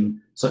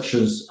information, such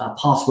as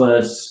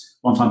passwords,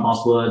 one-time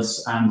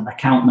passwords, and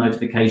account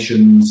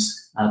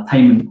notifications,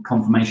 payment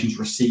confirmations,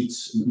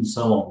 receipts, and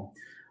so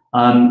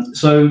on.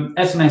 So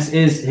SMS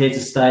is here to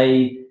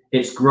stay.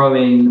 It's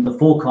growing. The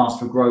forecast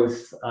for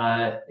growth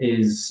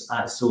is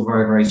still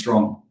very, very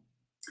strong.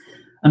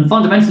 And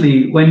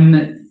fundamentally,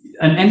 when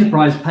an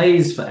enterprise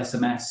pays for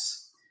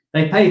SMS,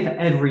 they pay for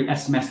every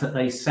SMS that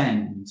they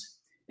send.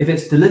 If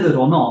it's delivered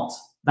or not,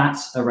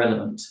 that's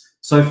irrelevant.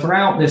 So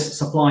throughout this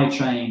supply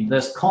chain,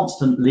 there's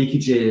constant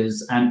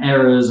leakages and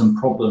errors and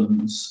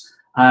problems,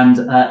 and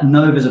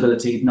no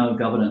visibility, no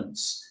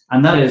governance.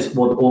 And that is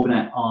what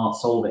Augnet are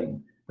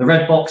solving. The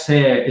red box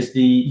here is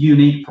the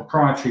unique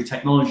proprietary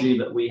technology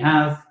that we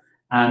have,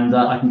 and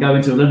I can go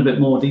into a little bit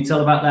more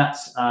detail about that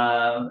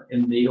I've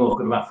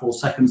got about 4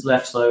 seconds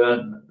left,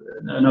 so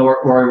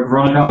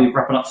Veronica, I'll be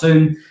wrapping up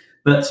soon.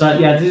 But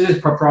yeah, this is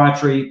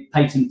proprietary,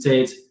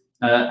 patented,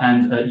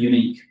 and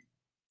unique.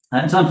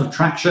 In terms of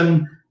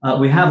traction,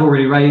 we have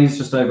already raised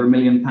just over £1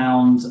 million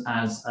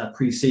as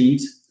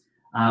pre-seed.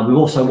 We've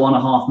also won a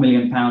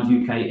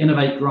 £500,000 UK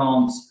Innovate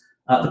grant.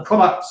 The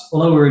product,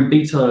 although we're in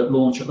beta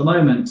launch at the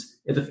moment,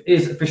 it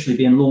is officially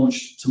being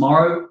launched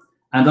tomorrow.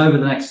 And over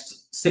the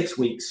next 6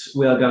 weeks,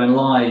 we are going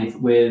live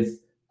with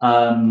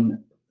a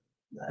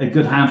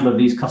good handful of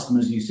these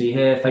customers you see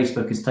here.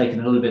 Facebook is taking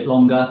a little bit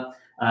longer.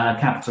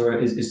 Capita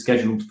is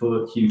scheduled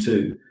for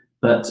Q2.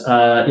 But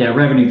yeah,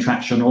 revenue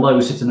traction, although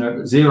we're sitting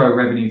at 0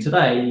 revenue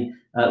today,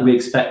 we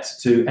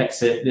expect to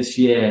exit this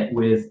year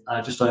with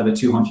just over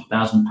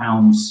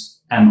 £200,000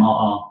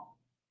 MRR.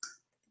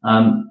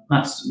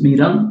 That's me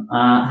done.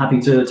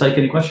 Happy to take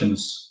any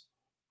questions.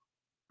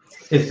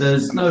 If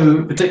there's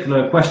no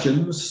particular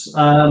questions,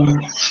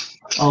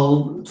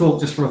 I'll talk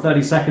just for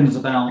 30 seconds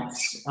about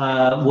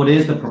what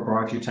is the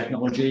proprietary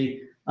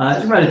technology.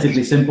 It's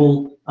relatively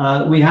simple.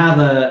 We have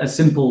a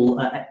simple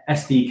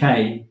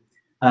SDK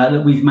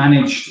that we've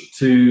managed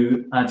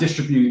to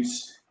distribute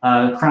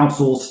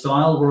crowdsourced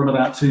style. We're on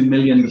about 2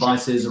 million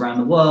devices around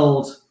the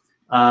world.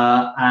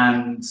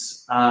 And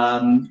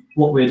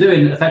what we're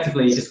doing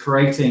effectively is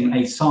creating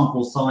a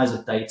sample size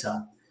of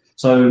data.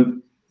 So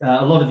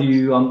a lot of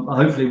you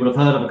hopefully would have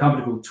heard of a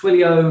company called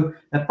Twilio.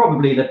 They're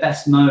probably the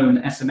best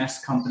known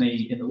SMS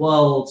company in the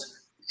world.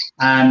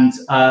 And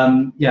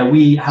yeah,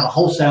 we have a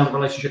wholesale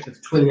relationship with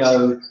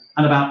Twilio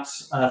and about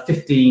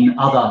 15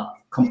 other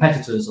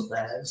competitors of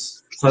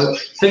theirs. So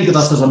think of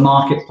us as a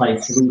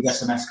marketplace for these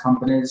SMS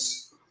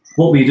companies.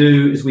 What we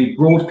do is we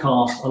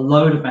broadcast a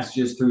load of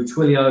messages through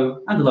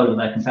Twilio and a load of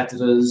their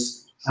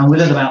competitors. And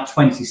within about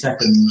 20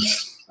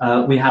 seconds,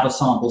 we have a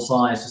sample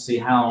size to see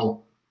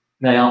how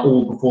they are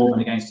all performing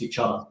against each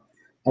other.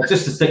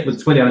 Just to stick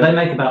with Twilio, they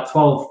make about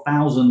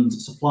 12,000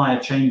 supplier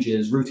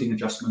changes, routing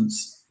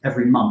adjustments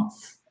every month.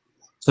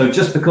 So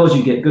just because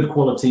you get good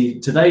quality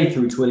today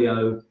through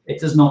Twilio, it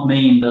does not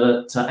mean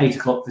that at 8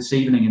 o'clock this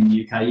evening in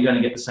the UK, you're going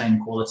to get the same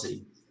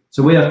quality.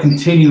 So we are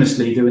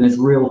continuously doing this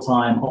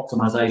real-time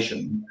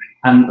optimization,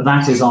 and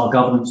that is our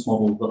governance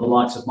model that the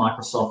likes of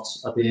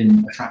Microsoft are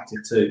being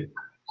attracted to.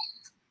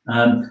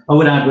 I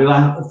would add,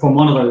 from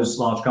one of those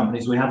large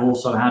companies, we have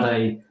also had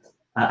a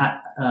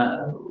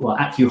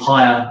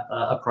AQai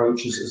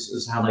approach,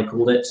 is how they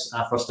called it,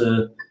 for us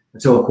to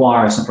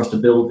acquire us and for us to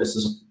build this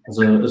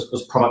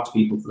as product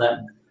people for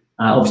them.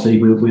 Obviously,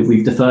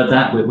 we've deferred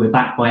that. We're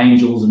backed by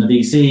angels in a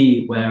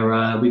VC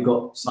where we've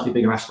got slightly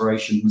bigger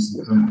aspirations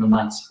than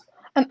that.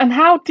 And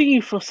how do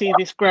you foresee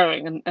this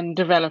growing and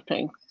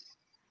developing?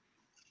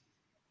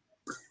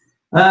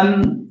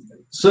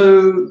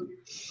 So,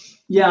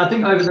 yeah, I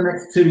think over the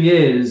next 2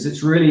 years,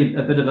 it's really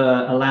a bit of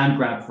a land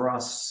grab for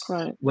us,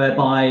 right,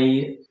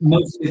 whereby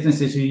most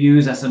businesses who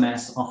use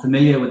SMS are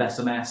familiar with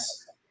SMS,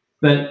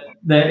 but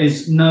there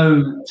is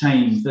no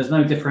change. There's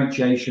no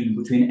differentiation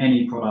between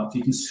any product.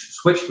 You can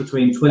switch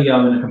between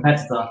Twilio and a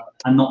competitor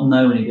and not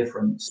know any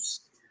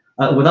difference.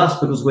 With us,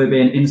 because we're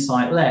being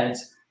insight-led,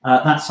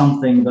 that's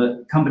something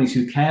that companies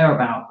who care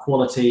about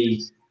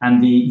quality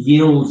and the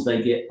yields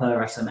they get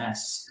per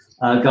SMS,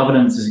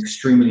 governance is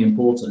extremely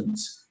important.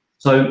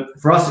 So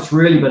for us, it's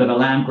really a bit of a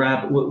land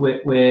grab.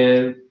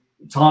 We're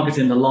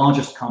targeting the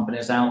largest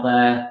companies out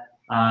there.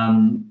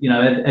 You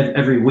know,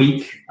 every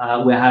week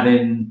we're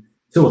having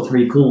 2 or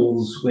 3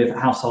 calls with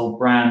household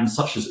brands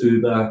such as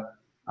Uber,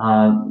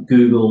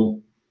 Google,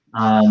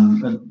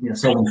 and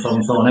so on and so on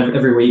and so on.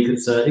 Every week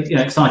it's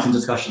exciting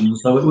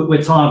discussions. So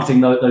we're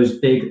targeting those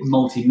big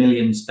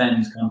multi-million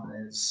spend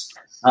companies.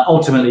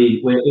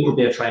 Ultimately, it will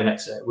be a trade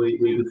exit. We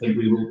think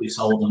we will be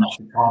sold and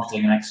actually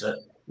targeting an exit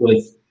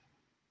with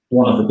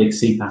one of the big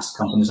CPaaS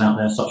companies out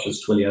there, such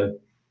as Twilio.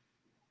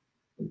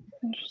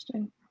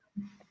 Interesting.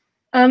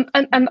 And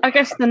I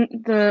guess then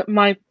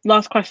my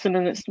last question,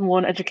 and it's more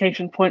an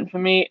education point for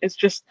me, is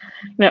just,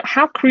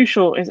 how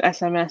crucial is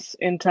SMS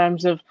in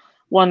terms of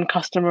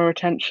customer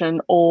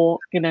retention, or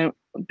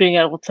being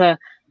able to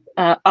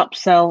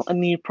upsell a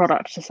new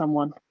product to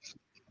someone?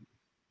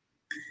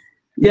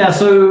 Yeah,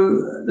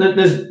 so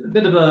there's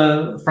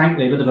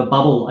frankly, a bit of a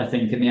bubble, I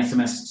think, in the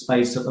SMS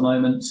space at the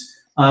moment.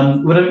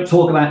 We don't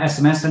talk about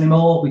SMS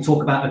anymore. We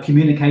talk about a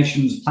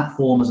communications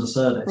platform as a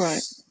service.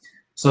 Right.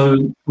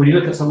 So when you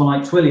look at someone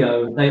like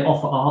Twilio, they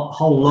offer a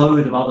whole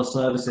load of other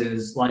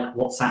services like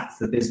WhatsApp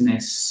for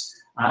business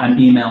and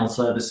email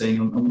servicing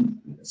and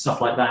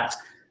stuff like that.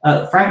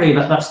 Frankly,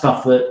 that's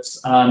stuff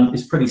that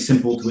is pretty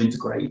simple to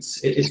integrate.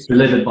 It's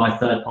delivered by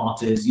third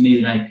parties. You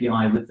need an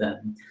API with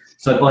them.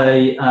 So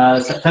by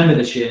September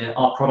this year,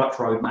 our product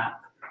roadmap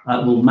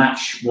will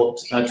match what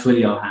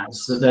Twilio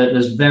has. So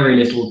there's very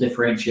little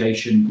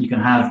differentiation you can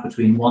have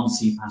between one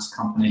CPaaS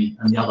company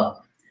and the other.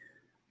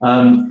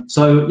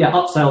 So yeah,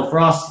 upsell for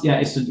us, yeah,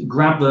 is to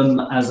grab them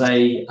as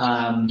the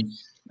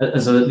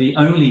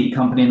only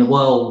company in the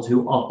world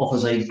who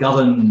offers a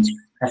governed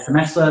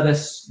SMS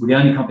service. We're the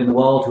only company in the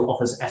world who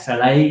offers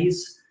SLAs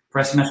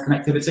for SMS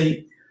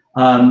connectivity,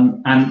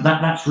 and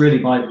that's really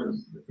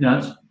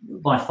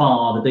by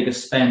far the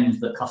biggest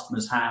spend that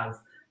customers have.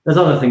 There's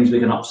other things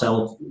we can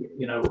upsell,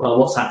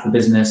 WhatsApp for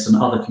business and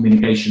other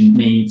communication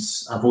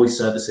needs, voice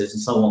services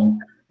and so on.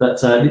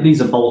 But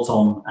these are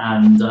bolt-on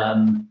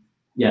and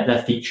yeah,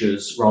 they're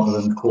features rather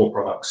than core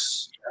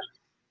products.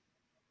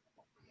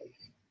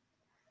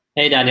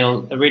 Hey,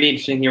 Daniel, really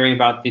interesting hearing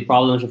about the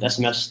problems with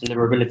SMS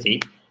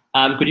deliverability.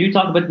 Could you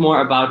talk a bit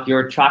more about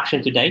your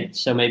traction to date?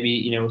 So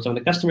maybe, some of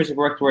the customers you've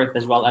worked with,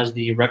 as well as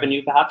the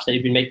revenue perhaps that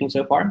you've been making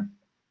so far?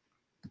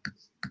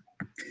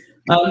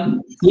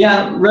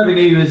 Yeah,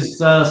 revenue is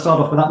start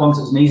off with that one,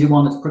 so it's an easy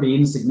one. It's pretty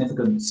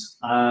insignificant.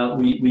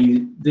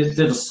 We did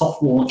a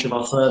soft launch of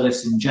our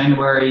service in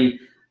January.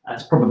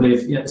 It's probably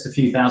it's a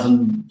few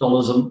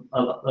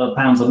 $1,000s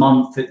pounds a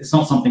month. It's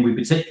not something we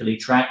particularly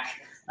track.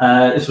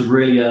 This was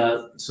really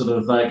a sort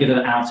of get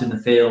it out in the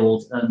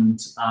field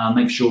and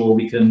make sure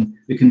we can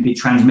be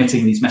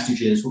transmitting these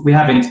messages. We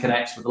have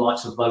interconnects with the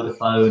likes of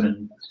Vodafone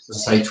and,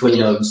 as I say,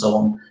 Twilio and so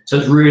on. So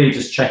it's really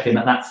just checking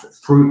that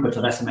throughput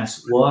of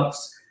SMS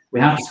works.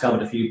 We have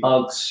discovered a few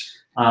bugs,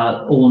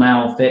 all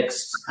now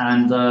fixed,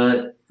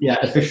 and yeah,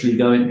 officially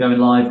going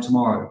live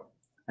tomorrow,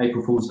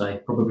 April Fool's Day.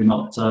 Probably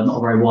not a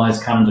very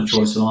wise calendar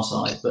choice on our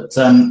side, but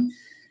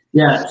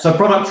yeah. So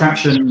product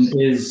traction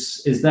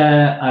is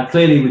there.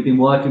 Clearly, we've been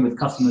working with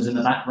customers in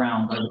the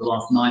background over the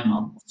last 9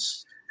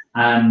 months,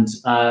 and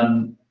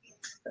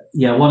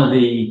yeah, one of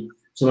the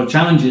sort of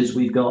challenges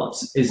we've got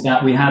is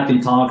that we have been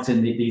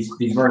targeting these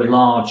very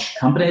large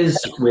companies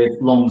with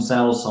long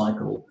sales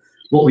cycle.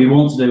 What we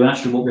want to do,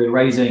 actually what we're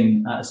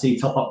raising a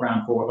seed top-up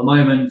round for at the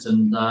moment,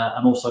 and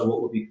also what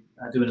we'll be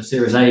doing a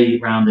Series A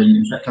round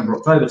in September,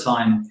 October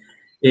time,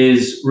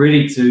 is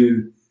really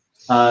to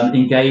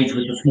engage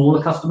with the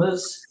smaller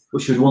customers,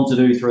 which we'd want to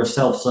do through a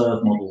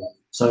self-serve model.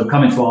 So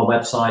come into our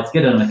website,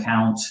 get an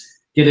account,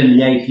 get in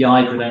the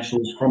API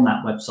credentials from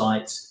that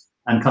website,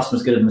 and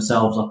customers get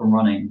themselves up and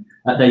running.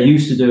 They're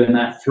used to doing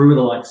that through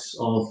the likes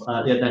of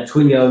their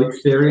Twilio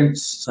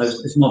experience, so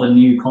it's not a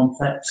new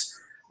concept.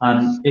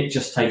 It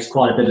just takes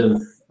quite a bit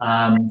of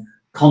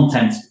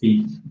content to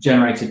be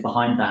generated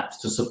behind that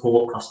to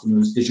support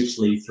customers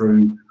digitally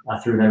through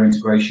their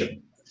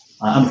integration.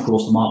 And of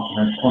course, the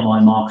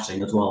online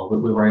marketing as well, but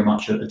we're very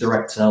much a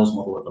direct sales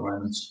model at the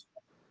moment.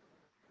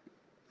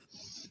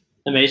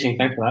 Amazing,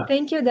 thanks for that.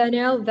 Thank you,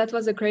 Daniel. That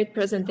was a great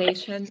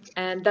presentation,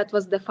 and that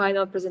was the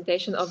final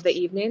presentation of the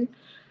evening.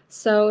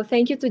 So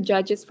thank you to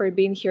judges for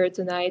being here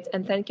tonight,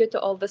 and thank you to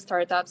all the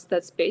startups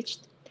that's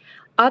pitched.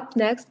 Up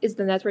next is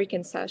the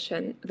networking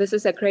session. This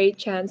is a great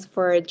chance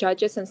for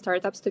judges and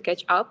startups to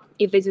catch up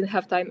if they didn't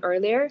have time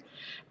earlier,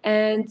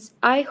 and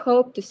I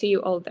hope to see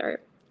you all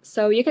there.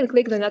 So you can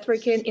click the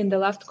networking in the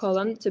left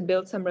column to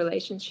build some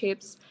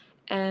relationships,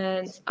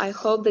 and I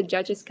hope the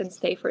judges can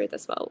stay for it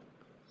as well.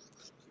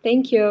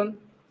 Thank you.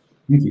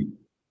 Thank you.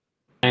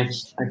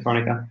 Thanks,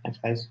 Veronica. Thanks,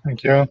 guys.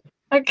 Thank you.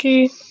 Thank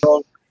you.